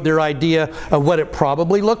just drew up their idea of what it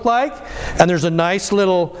probably looked like. And there's a nice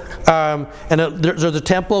little, there's a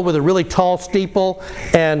temple with a really tall steeple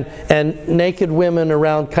and naked women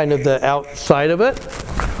around kind of the outside of it.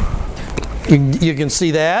 You can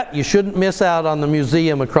see that. You shouldn't miss out on the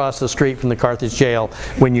museum across the street from the Carthage jail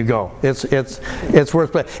when you go. It's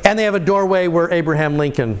worth playing. And they have a doorway where Abraham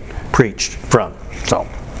Lincoln preached from. So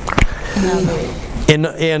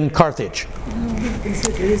in Carthage. Is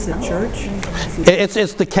it a church?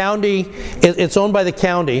 It's the county. It's owned by the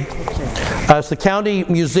county. It's the county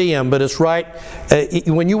museum, but it's right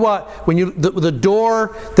when you walk. The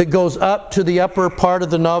door that goes up to the upper part of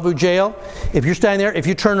the Nauvoo jail. If you're standing there, if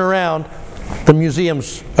you turn around, the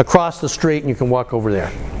museum's across the street, and you can walk over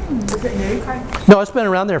there. Is it new, Carthage? No, it's been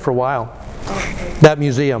around there for a while. That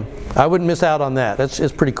museum. I wouldn't miss out on that.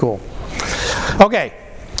 It's pretty cool. Okay.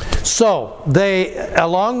 So they,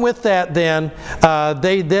 along with that,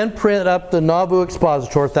 they then print up the Nauvoo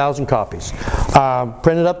Expositor, 1,000 copies,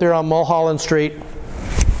 printed up there on Mulholland Street.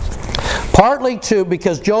 Partly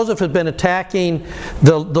because Joseph has been attacking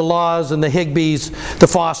the Laws and the Higbees, the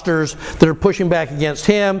Fosters, that are pushing back against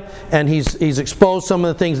him, and he's exposed some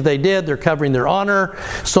of the things that they did. They're covering their honor,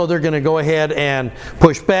 so they're going to go ahead and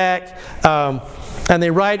push back. And they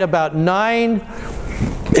write about 9,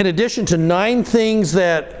 in addition to 9 or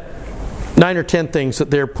 10 things that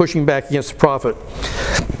they're pushing back against the prophet.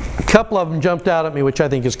 A couple of them jumped out at me, which I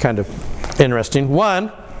think is kind of interesting.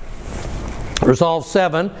 One, Resolve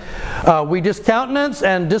 7, we discountenance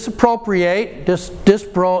and disapprobate the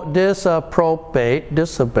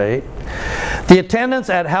attendance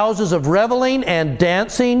at houses of reveling and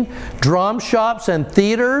dancing, drum shops and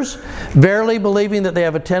theaters, verily believing that they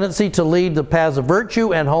have a tendency to lead the paths of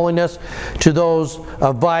virtue and holiness to those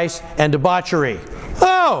of vice and debauchery.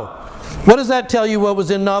 Oh! What does that tell you what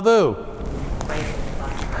was in Nauvoo?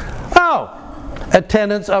 Oh!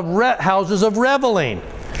 Attendance of houses of reveling.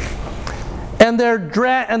 And they're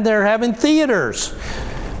having theaters.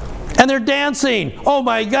 And they're dancing. Oh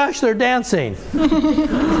my gosh, they're dancing.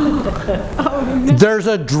 There's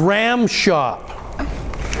a dram shop.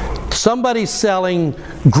 Somebody's selling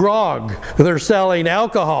grog. They're selling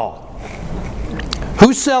alcohol.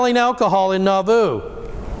 Who's selling alcohol in Nauvoo?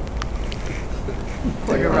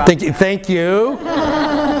 Thank you.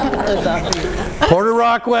 Porter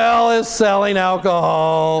Rockwell is selling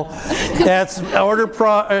alcohol. That's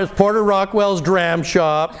Porter Rockwell's dram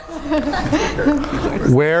shop.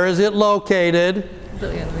 Where is it located?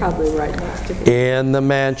 Probably right next to In the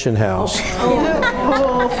Mansion House.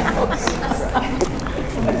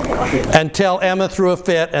 Until Emma threw a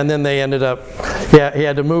fit, and then they ended up, he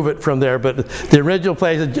had to move it from there. But the original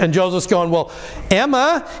place, and Joseph's going, well,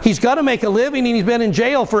 Emma, he's got to make a living, and he's been in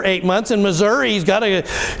jail for 8 months in Missouri. He's got to,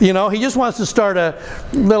 he just wants to start a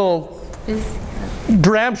little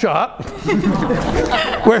dram shop.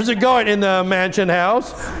 Where's it going? In the Mansion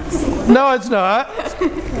House? No, it's not.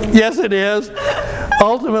 Yes, it is.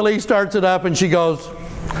 Ultimately, he starts it up, and she goes,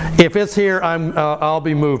 If it's here, I'll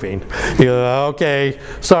be moving. Yeah, okay,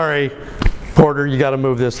 sorry, Porter, you got to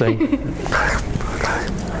move this thing.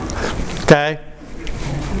 Okay?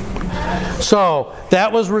 So,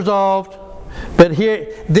 that was resolved. But here,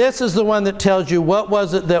 this is the one that tells you what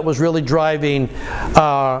was it that was really driving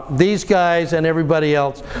these guys and everybody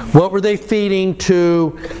else. What were they feeding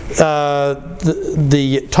to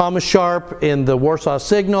the Thomas Sharp in the Warsaw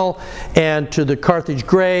Signal, and to the Carthage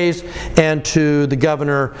Greys, and to the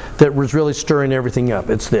governor that was really stirring everything up?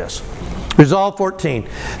 It's this. Resolve 14,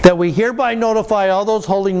 that we hereby notify all those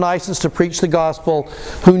holding license to preach the gospel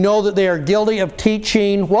who know that they are guilty of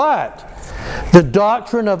teaching what? The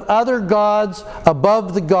doctrine of other gods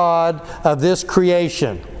above the God of this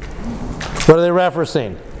creation. What are they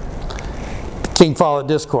referencing? King Follett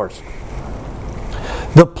Discourse.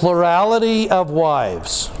 The plurality of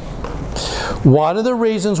wives. One of the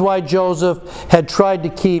reasons why Joseph had tried to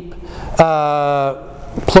keep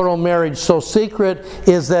plural marriage so secret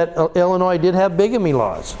is that Illinois did have bigamy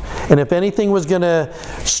laws. And if anything was going to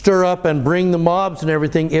stir up and bring the mobs and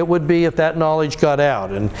everything, it would be if that knowledge got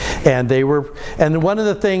out. And one of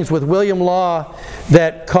the things with William Law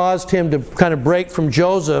that caused him to kind of break from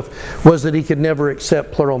Joseph was that he could never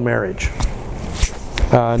accept plural marriage.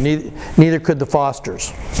 Neither could the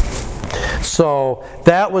Fosters. So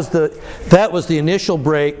that was the initial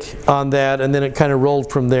break on that, and then it kind of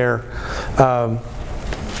rolled from there.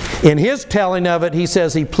 In his telling of it, he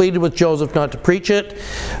says he pleaded with Joseph not to preach it,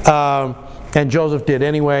 and Joseph did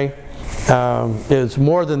anyway. It's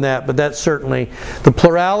more than that, but that's certainly the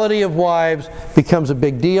plurality of wives becomes a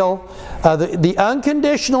big deal. The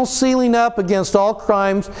unconditional sealing up against all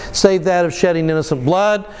crimes save that of shedding innocent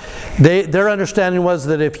blood. Their understanding was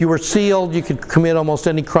that if you were sealed, you could commit almost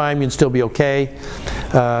any crime, you'd still be okay.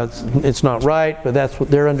 It's not right, but that's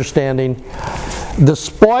what their understanding. The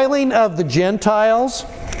spoiling of the Gentiles.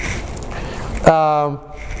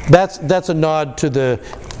 That's a nod to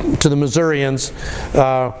the Missourians.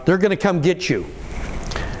 They're going to come get you.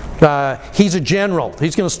 He's a general.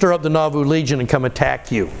 He's going to stir up the Nauvoo Legion and come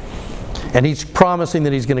attack you. And he's promising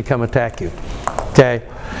that he's going to come attack you. Okay?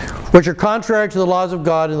 Which are contrary to the laws of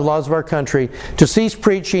God and the laws of our country, to cease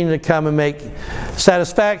preaching and to come and make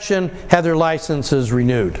satisfaction, have their licenses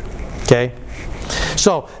renewed. Okay?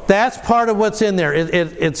 So that's part of what's in there.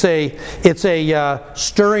 It's a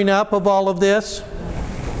stirring up of all of this.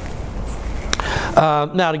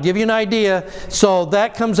 Now, to give you an idea, so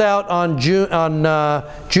that comes out on June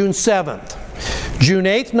 7th. June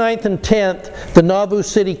 8th, 9th, and 10th, the Nauvoo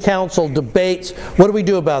City Council debates, what do we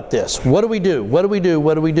do about this? What do we do? What do we do?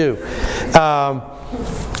 What do we do? And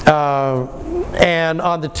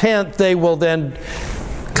on the 10th, they will then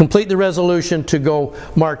complete the resolution to go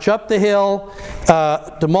march up the hill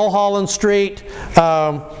to Mulholland Street.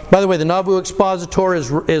 By the way, the Nauvoo Expositor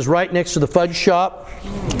is right next to the fudge shop.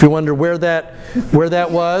 If you wonder where that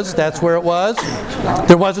was, that's where it was.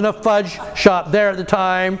 There wasn't a fudge shop there at the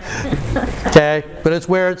time. Okay, but it's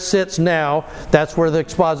where it sits now. That's where the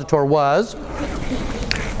Expositor was.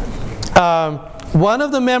 One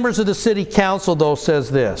of the members of the city council, though, says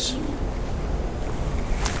this.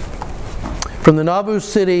 From the Nauvoo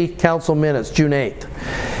City Council minutes, June 8th.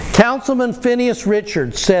 Councilman Phineas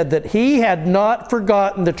Richards said that he had not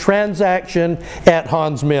forgotten the transaction at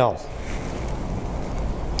Haun's Mill.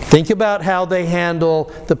 Think about how they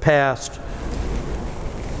handle the past.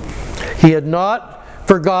 He had not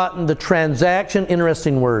forgotten the transaction,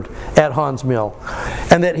 interesting word, at Haun's Mill.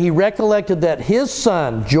 And that he recollected that his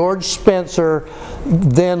son, George Spencer,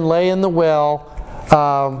 then lay in the well,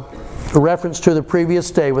 a reference to the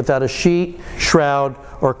previous day, without a sheet, shroud,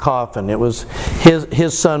 or coffin. It was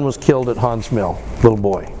his son was killed at Haun's Mill, little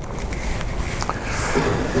boy.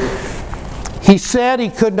 He said he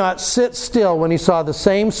could not sit still when he saw the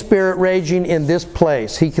same spirit raging in this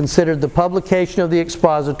place. He considered the publication of the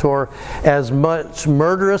Expositor as much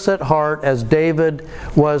murderous at heart as David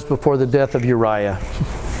was before the death of Uriah.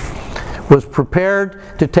 Was prepared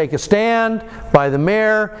to take a stand by the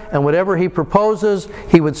mayor, and whatever he proposes,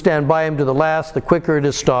 he would stand by him to the last. The quicker it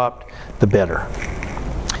is stopped, the better.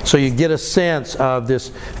 So you get a sense of this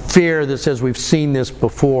fear that says we've seen this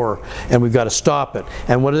before and we've got to stop it.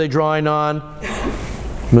 And what are they drawing on?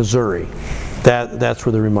 Missouri. That's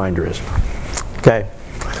where the reminder is. Okay.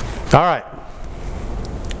 All right.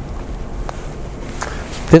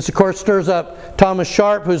 This, of course, stirs up Thomas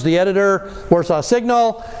Sharp, who's the editor, Warsaw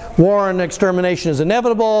Signal. War and extermination is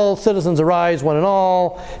inevitable. Citizens arise, one and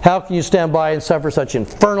all. How can you stand by and suffer such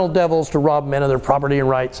infernal devils to rob men of their property and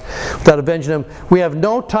rights without avenging them? We have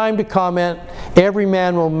no time to comment. Every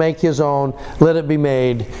man will make his own. Let it be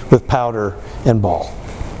made with powder and ball.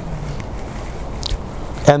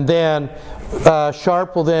 And then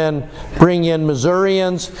Sharp will then bring in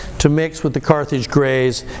Missourians to mix with the Carthage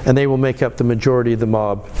Greys, and they will make up the majority of the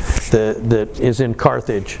mob that is in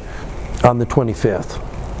Carthage on the 25th.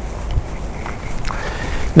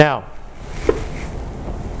 Now,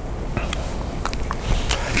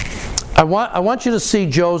 I want you to see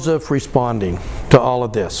Joseph responding to all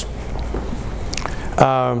of this.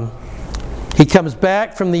 He comes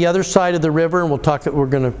back from the other side of the river, and we're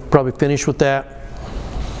going to probably finish with that.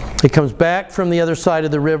 He comes back from the other side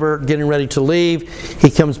of the river, getting ready to leave.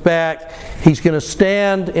 He comes back. He's going to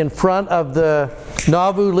stand in front of the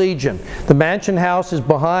Nauvoo Legion. The mansion house is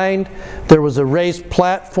behind. There was a raised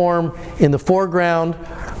platform in the foreground.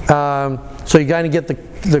 So you got to get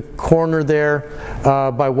the corner there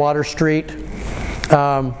by Water Street.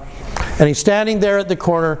 And he's standing there at the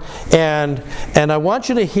corner. And I want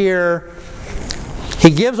you to hear,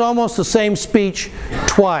 he gives almost the same speech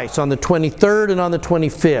twice, on the 23rd and on the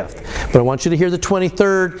 25th. But I want you to hear the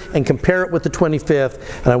 23rd and compare it with the 25th.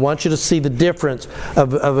 And I want you to see the difference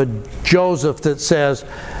of a Joseph that says,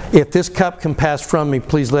 if this cup can pass from me,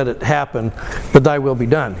 please let it happen, but thy will be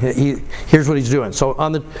done. Here's what he's doing. So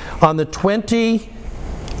on the 20,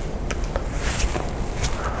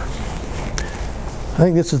 I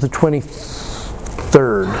think this is the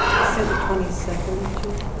 23rd. I said the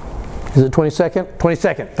 22nd. Is it 22nd?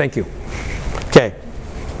 22nd, thank you. Okay.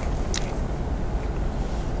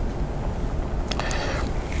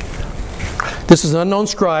 This is an unknown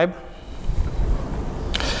scribe.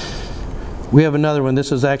 We have another one.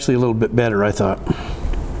 This is actually a little bit better, I thought.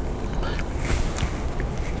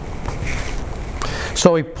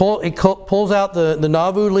 So he pulls out the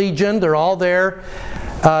Nauvoo Legion. They're all there.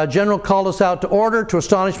 General called us out to order. To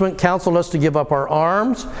astonishment, counseled us to give up our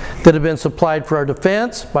arms that had been supplied for our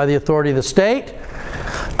defense by the authority of the state.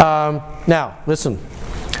 Now, listen.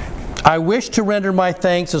 I wish to render my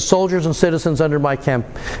thanks as soldiers and citizens under my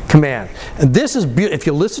command. And this is beautiful. If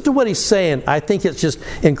you listen to what he's saying, I think it's just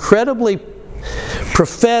incredibly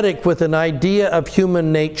prophetic with an idea of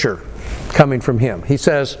human nature coming from him. He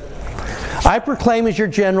says, I proclaim as your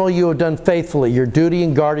general, you have done faithfully your duty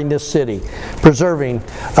in guarding this city, preserving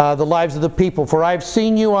the lives of the people. For I have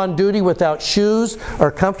seen you on duty without shoes or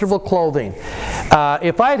comfortable clothing.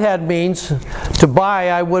 If I'd had means to buy,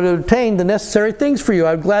 I would have obtained the necessary things for you.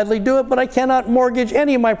 I would gladly do it, but I cannot mortgage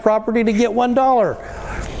any of my property to get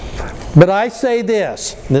 $1. But I say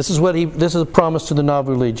this, and this is a promise to the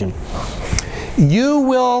Nauvoo Legion. You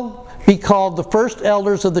will be called the first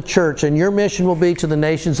elders of the church, and your mission will be to the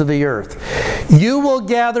nations of the earth. You will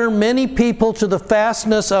gather many people to the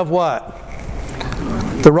fastness of what?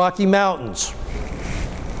 The Rocky Mountains.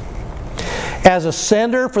 As a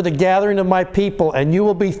center for the gathering of my people, and you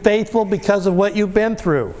will be faithful because of what you've been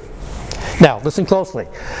through. Now, listen closely.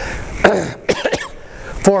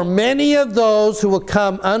 For many of those who will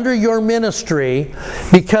come under your ministry,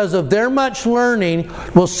 because of their much learning,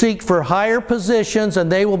 will seek for higher positions,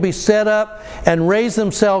 and they will be set up and raise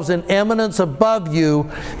themselves in eminence above you,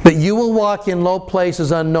 but you will walk in low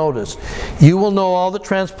places unnoticed. You will know all that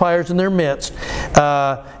transpires in their midst,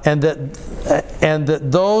 and that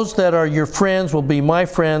those that are your friends will be my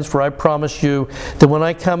friends, for I promise you that when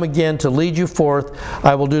I come again to lead you forth,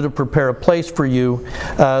 I will do to prepare a place for you,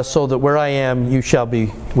 so that where I am, you shall be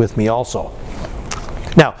with me also.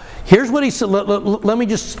 Now, here's what he said. Let me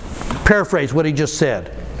just paraphrase what he just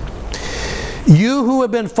said. You who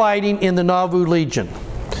have been fighting in the Nauvoo Legion,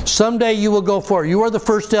 someday you will go forward. You are the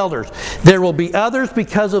first elders. There will be others,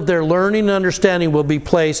 because of their learning and understanding, will be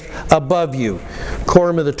placed above you.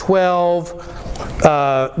 Quorum of the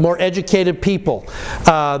 12, more educated people.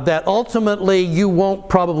 That ultimately you won't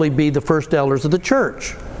probably be the first elders of the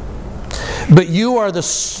church. But you are the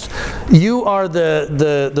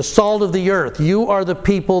salt of the earth. You are the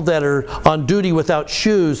people that are on duty without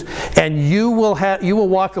shoes, and you will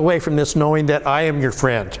walk away from this knowing that I am your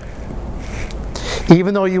friend.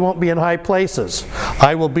 Even though you won't be in high places,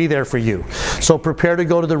 I will be there for you. So prepare to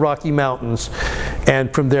go to the Rocky Mountains,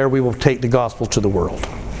 and from there we will take the gospel to the world.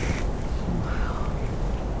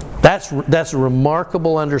 That's a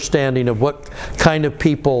remarkable understanding of what kind of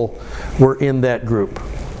people were in that group.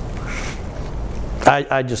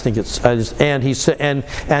 I just think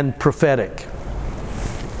and prophetic.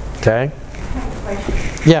 Okay?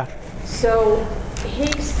 Yeah. So he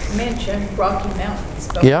mentioned Rocky Mountains,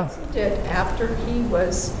 but wasn't it after he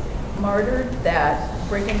was martyred that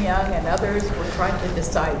Brigham Young and others were trying to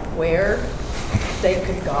decide where they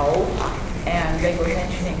could go, and they were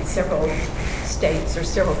mentioning several states or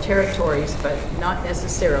several territories, but not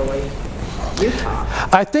necessarily Utah.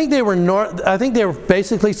 I think they were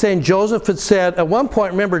basically saying Joseph had said at one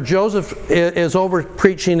point. Remember, Joseph is over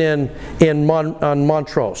preaching on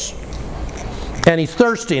Montrose, and he's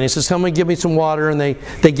thirsty, and he says, "Somebody give me some water." And they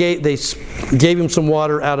gave him some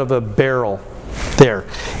water out of a barrel there,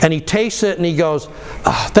 and he tastes it, and he goes,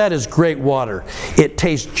 "Oh, that is great water. It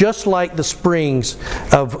tastes just like the springs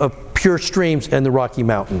of pure streams in the Rocky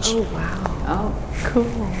Mountains." Oh wow! Oh,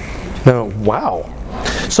 cool. Oh, wow.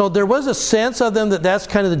 So there was a sense of them that's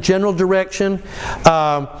kind of the general direction.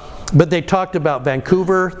 But they talked about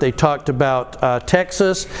Vancouver. They talked about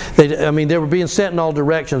Texas. They were being sent in all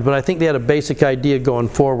directions, but I think they had a basic idea going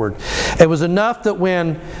forward. It was enough that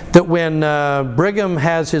when Brigham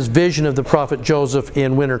has his vision of the prophet Joseph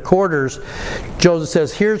in winter quarters, Joseph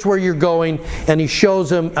says, "Here's where you're going," and he shows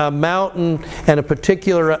him a mountain and a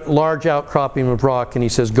particular large outcropping of rock, and he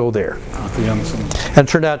says, "Go there." And it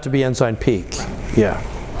turned out to be Ensign Peak. Yeah.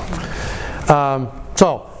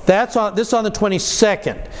 So this is on the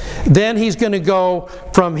 22nd. Then he's going to go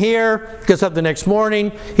from here, gets up the next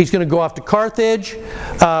morning. He's going to go off to Carthage.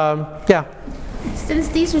 Yeah. Since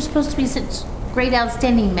these are supposed to be such great,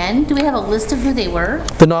 outstanding men, do we have a list of who they were?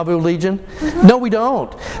 The Nauvoo Legion? No, we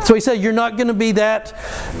don't. So he said, you're not going to be that,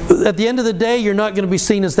 at the end of the day, you're not going to be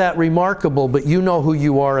seen as that remarkable, but you know who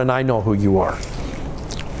you are and I know who you are.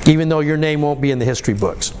 Even though your name won't be in the history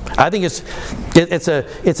books. I think it's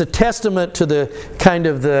a testament to the kind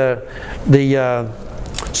of the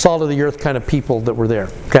salt of the earth kind of people that were there.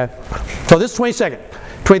 Okay, so this is 22nd.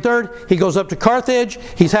 23rd, he goes up to Carthage.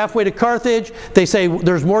 He's halfway to Carthage. They say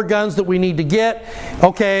there's more guns that we need to get.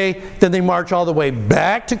 Okay, then they march all the way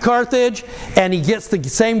back to Carthage, and he gets the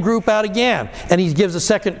same group out again, and he gives a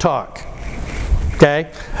second talk. Okay.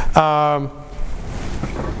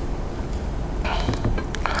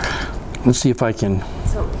 Let's see if I can.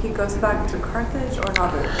 So he goes back to Carthage or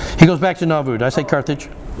Nauvoo? He goes back to Nauvoo. Did I say Carthage?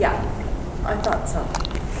 Yeah, I thought so.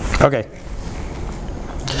 Okay.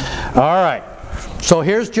 All right. So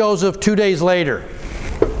here's Joseph 2 days later.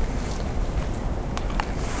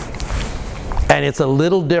 And it's a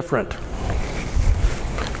little different.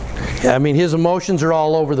 I mean, his emotions are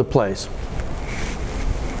all over the place.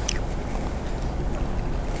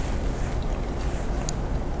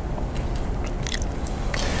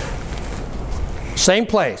 Same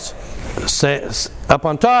place. Up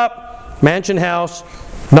on top, mansion house,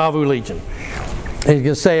 Nauvoo Legion. And he's going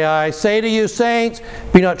to say, "I say to you, saints,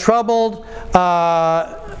 be not troubled.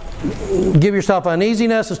 Give yourself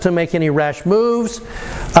uneasiness as to make any rash moves."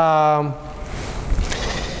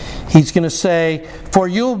 He's going to say, "For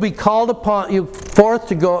you will be called upon, you forth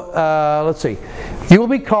to go." You will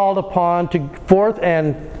be called upon to forth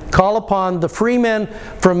and call upon the freemen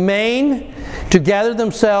from Maine to gather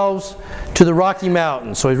themselves to the Rocky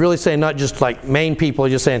Mountains. So he's really saying not just like Maine people,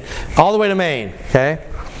 he's just saying all the way to Maine. Okay?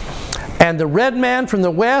 And the red man from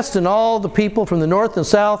the west and all the people from the north and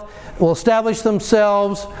south will establish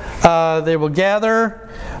themselves. They will gather.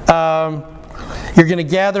 You're going to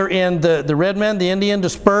gather in the red man, the Indian,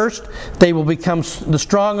 dispersed. They will become the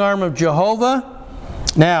strong arm of Jehovah.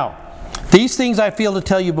 Now, these things I feel to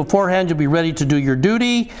tell you beforehand. You'll be ready to do your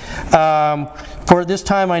duty. For this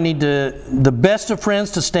time I need the best of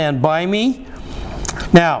friends to stand by me.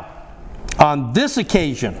 Now, on this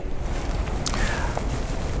occasion,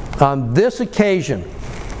 I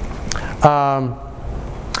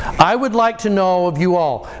would like to know of you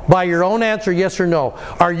all, by your own answer, yes or no,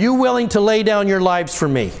 are you willing to lay down your lives for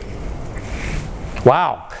me?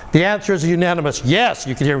 Wow. The answer is unanimous. Yes.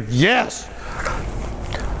 You can hear, yes.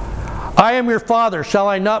 I am your father. Shall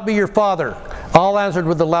I not be your father? All answered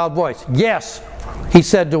with a loud voice. Yes, he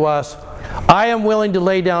said to us, I am willing to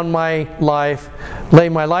lay my life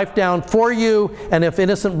down for you, and if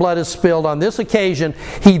innocent blood is spilled on this occasion.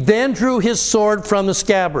 He then drew his sword from the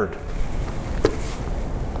scabbard.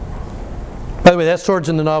 By the way, that sword's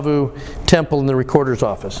in the Nauvoo temple in the recorder's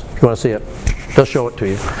office, if you want to see it. They'll show it to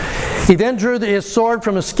you. He then drew his sword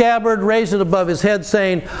from a scabbard, raised it above his head,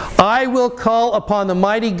 saying, I will call upon the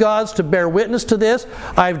mighty gods to bear witness to this.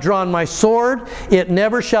 I have drawn my sword. It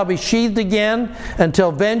never shall be sheathed again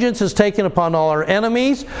until vengeance is taken upon all our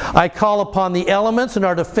enemies. I call upon the elements in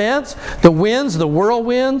our defense, the winds, the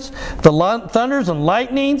whirlwinds, the thunders and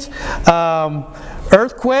lightnings,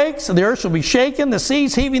 earthquakes. The earth shall be shaken, the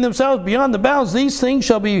seas heaving themselves beyond the bounds. These things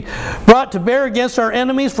shall be brought to bear against our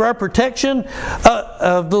enemies for our protection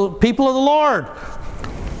of the people of the Lord.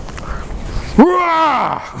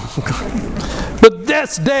 But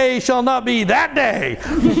this day shall not be that day.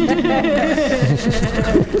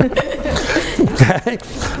 Okay?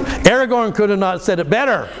 Aragorn could have not said it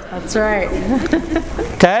better. That's right.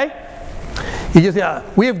 Okay?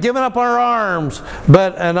 We have given up our arms,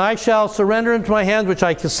 and I shall surrender into my hands, which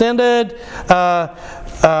I consented.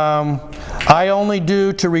 I only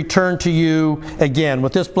do to return to you again.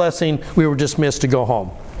 With this blessing, we were dismissed to go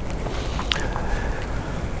home.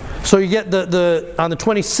 So you get on the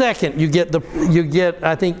 22nd, you get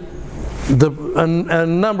I think a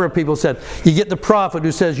number of people said, you get the prophet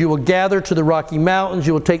who says, you will gather to the Rocky Mountains,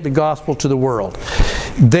 you will take the gospel to the world.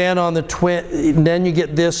 Then then you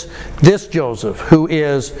get this Joseph who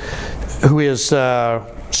is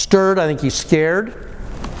stirred. I think he's scared.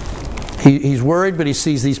 He's worried, but he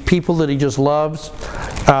sees these people that he just loves,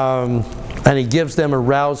 and he gives them a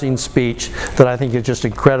rousing speech that I think is just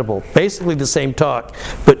incredible. Basically the same talk,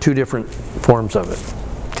 but two different forms of it.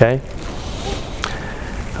 Okay?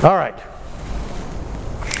 All right.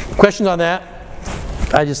 Questions on that?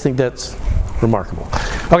 I just think that's remarkable.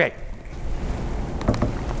 Okay.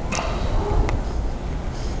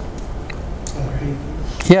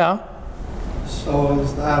 Yeah. So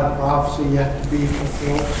is that a prophecy yet to be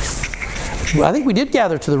fulfilled? Well, I think we did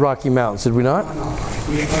gather to the Rocky Mountains, did we not?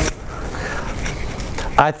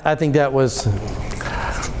 I think that was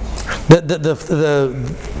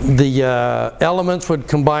the elements would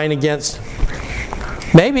combine against.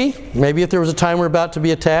 Maybe if there was a time we're about to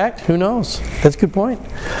be attacked, who knows? That's a good point.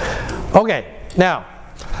 Okay, now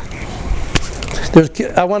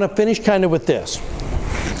I want to finish kind of with this.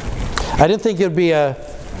 I didn't think it would be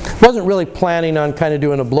wasn't really planning on kind of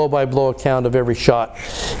doing a blow-by-blow account of every shot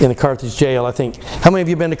in the Carthage jail. I think, how many of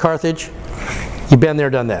you have been to Carthage? You've been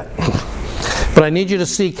there, done that. But I need you to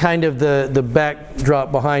see kind of the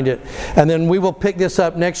backdrop behind it. And then we will pick this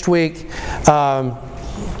up next week,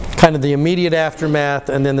 kind of the immediate aftermath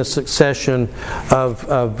and then the succession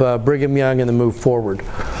of Brigham Young and the move forward.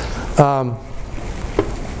 But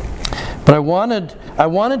I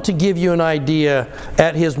wanted to give you an idea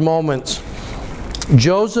at his moments.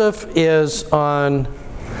 Joseph is on,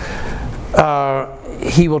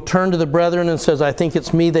 he will turn to the brethren and says, I think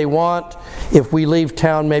it's me they want. If we leave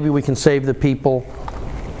town, maybe we can save the people.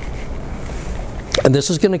 And this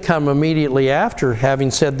is going to come immediately after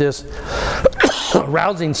having said this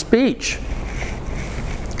rousing speech.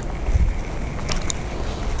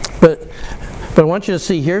 But I want you to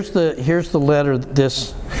see, here's the letter,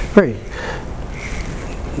 this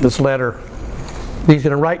letter. He's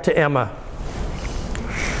going to write to Emma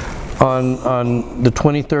on the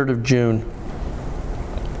 23rd of June.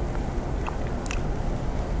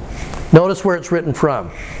 Notice where it's written from.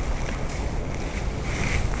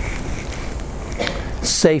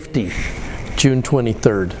 Safety, June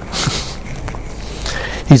 23rd.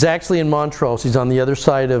 He's actually in Montrose. He's on the other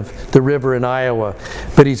side of the river in Iowa,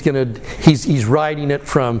 but he's writing it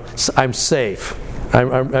from I'm safe.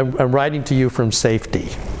 I'm writing to you from safety.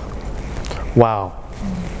 Wow.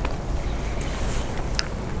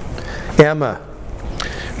 Emma,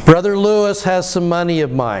 Brother Lewis has some money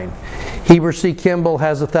of mine. Heber C. Kimball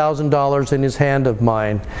has $1,000 in his hand of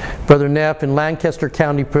mine. Brother Neff in Lancaster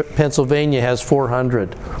County, Pennsylvania has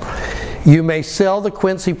 $400. You may sell the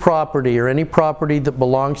Quincy property or any property that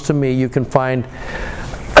belongs to me you can find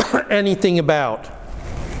anything about.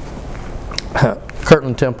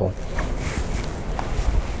 Kirtland Temple.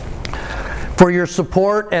 For your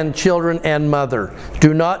support and children and mother,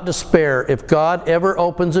 do not despair. If God ever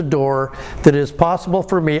opens a door that is possible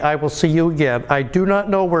for me, I will see you again. I do not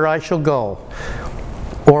know where I shall go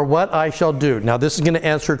or what I shall do. Now this is going to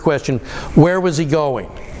answer a question. Where was he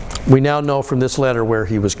going? We now know from this letter where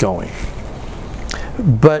he was going.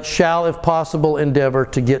 But shall, if possible, endeavor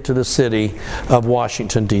to get to the city of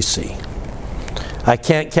Washington, D.C. I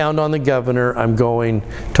can't count on the governor. I'm going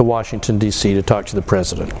to Washington, D.C. to talk to the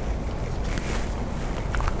president.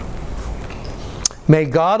 May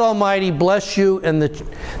God Almighty bless you and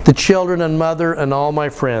the children and mother and all my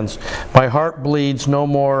friends. My heart bleeds no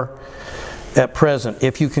more at present.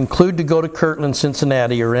 If you conclude to go to Kirtland,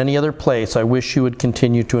 Cincinnati, or any other place, I wish you would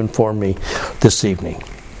continue to inform me this evening.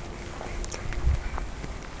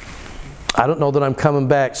 I don't know that I'm coming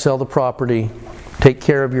back. Sell the property. Take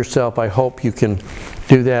care of yourself. I hope you can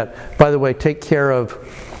do that. By the way, take care of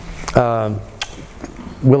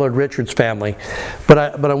Willard Richards' family. But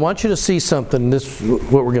I want you to see something. This is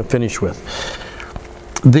what we're going to finish with.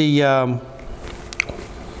 The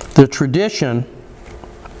tradition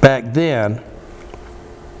back then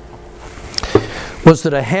was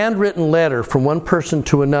that a handwritten letter from one person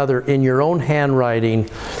to another in your own handwriting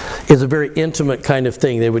is a very intimate kind of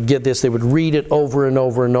thing. They would get this, they would read it over and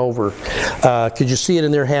over and over. Could you see it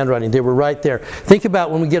in their handwriting? They were right there. Think about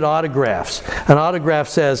when we get autographs. An autograph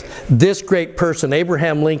says, this great person,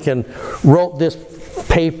 Abraham Lincoln, wrote this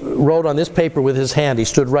wrote on this paper with his hand. He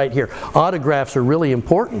stood right here. Autographs are really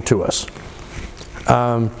important to us.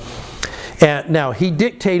 And now, he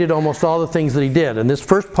dictated almost all the things that he did. And this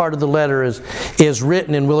first part of the letter is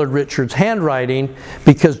written in Willard Richards' handwriting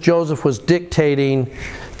because Joseph was dictating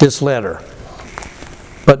this letter.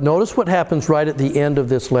 But notice what happens right at the end of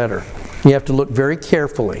this letter. You have to look very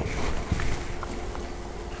carefully.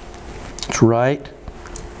 It's right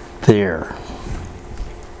there.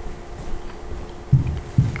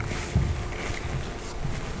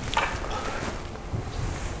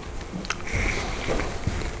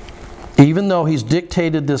 Even though he's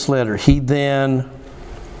dictated this letter, he then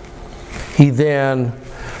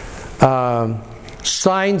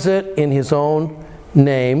signs it in his own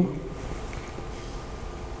name.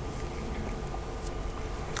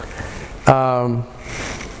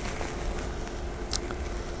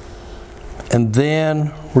 And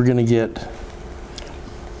then we're going to get,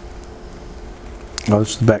 this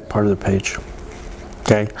is the back part of the page.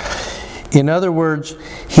 Okay. In other words,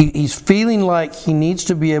 he's feeling like he needs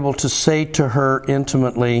to be able to say to her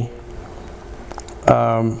intimately,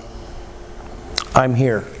 I'm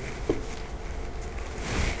here.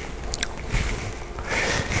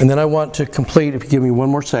 And then I want to complete, if you give me one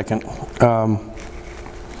more second,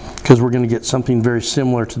 because we're going to get something very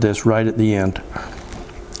similar to this right at the end.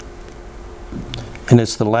 And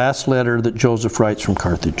it's the last letter that Joseph writes from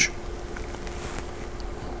Carthage.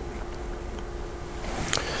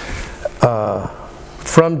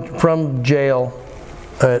 From jail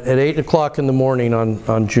at 8 o'clock in the morning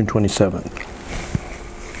on June 27th.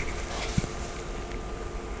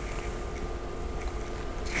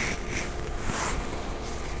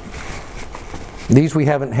 These we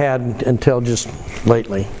haven't had until just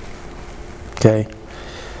lately. Okay.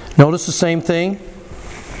 Notice the same thing.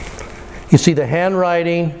 You see the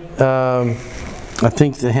handwriting. I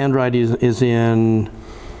think the handwriting is in.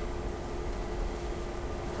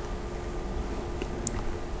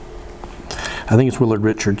 I think it's Willard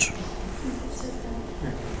Richards.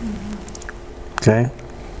 Okay.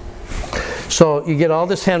 So you get all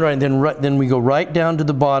this handwriting, then we go right down to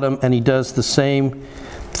the bottom, and he does the same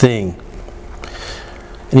thing.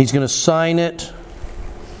 And he's going to sign it.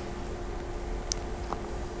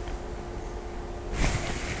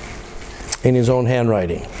 In his own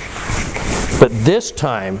handwriting. But this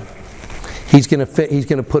time, he's going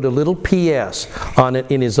to put a little PS on it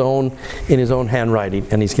in his own handwriting,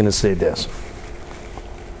 and he's going to say this.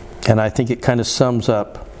 And I think it kind of sums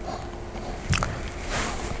up.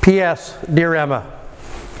 P.S. Dear Emma,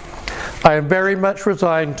 I am very much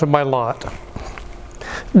resigned to my lot,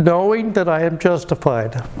 knowing that I am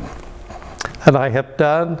justified, and I have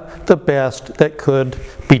done the best that could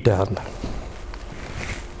be done.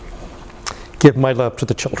 Give my love to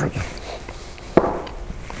the children.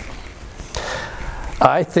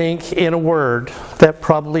 I think, in a word, that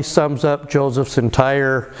probably sums up Joseph's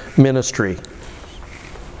entire ministry.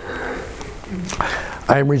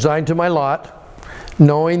 I am resigned to my lot,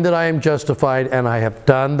 knowing that I am justified, and I have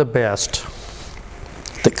done the best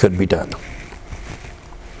that could be done.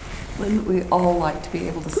 Wouldn't we all like to be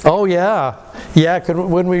able to say? Oh yeah. Yeah,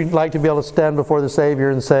 wouldn't we like to be able to stand before the Savior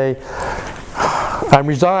and say, I'm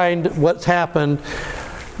resigned, what's happened,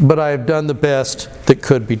 but I have done the best that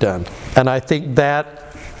could be done. And I think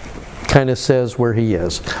that kind of says where he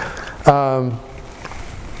is.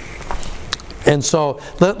 And so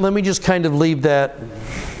let me just kind of leave that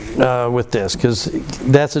with this, because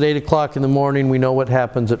that's at 8 o'clock in the morning. We know what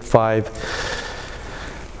happens at 5,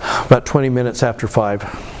 about 20 minutes after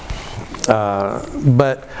 5.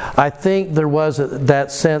 But I think there was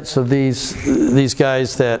that sense of these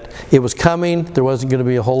guys that it was coming. There wasn't going to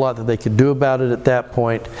be a whole lot that they could do about it at that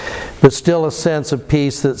point, but still a sense of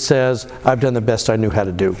peace that says, I've done the best I knew how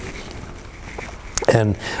to do.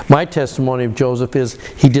 And my testimony of Joseph is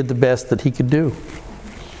he did the best that he could do.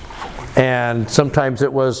 And sometimes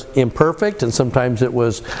it was imperfect, and sometimes it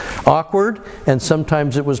was awkward, and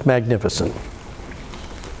sometimes it was magnificent.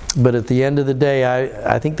 But at the end of the day,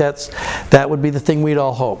 I think that would be the thing we'd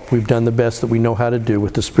all hope. We've done the best that we know how to do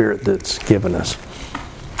with the Spirit that's given us.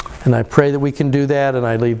 And I pray that we can do that, and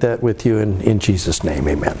I leave that with you in Jesus' name.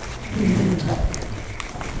 Amen.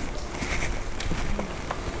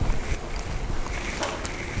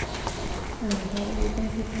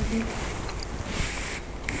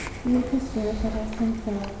 With the Spirit that has been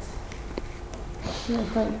felt, we are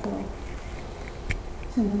grateful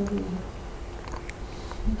to know you.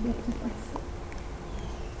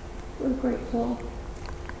 We're grateful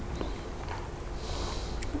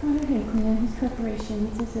for Brother Hinckley and his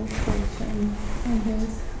preparations, his inspiration, and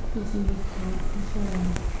his busy response to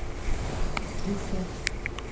his gifts.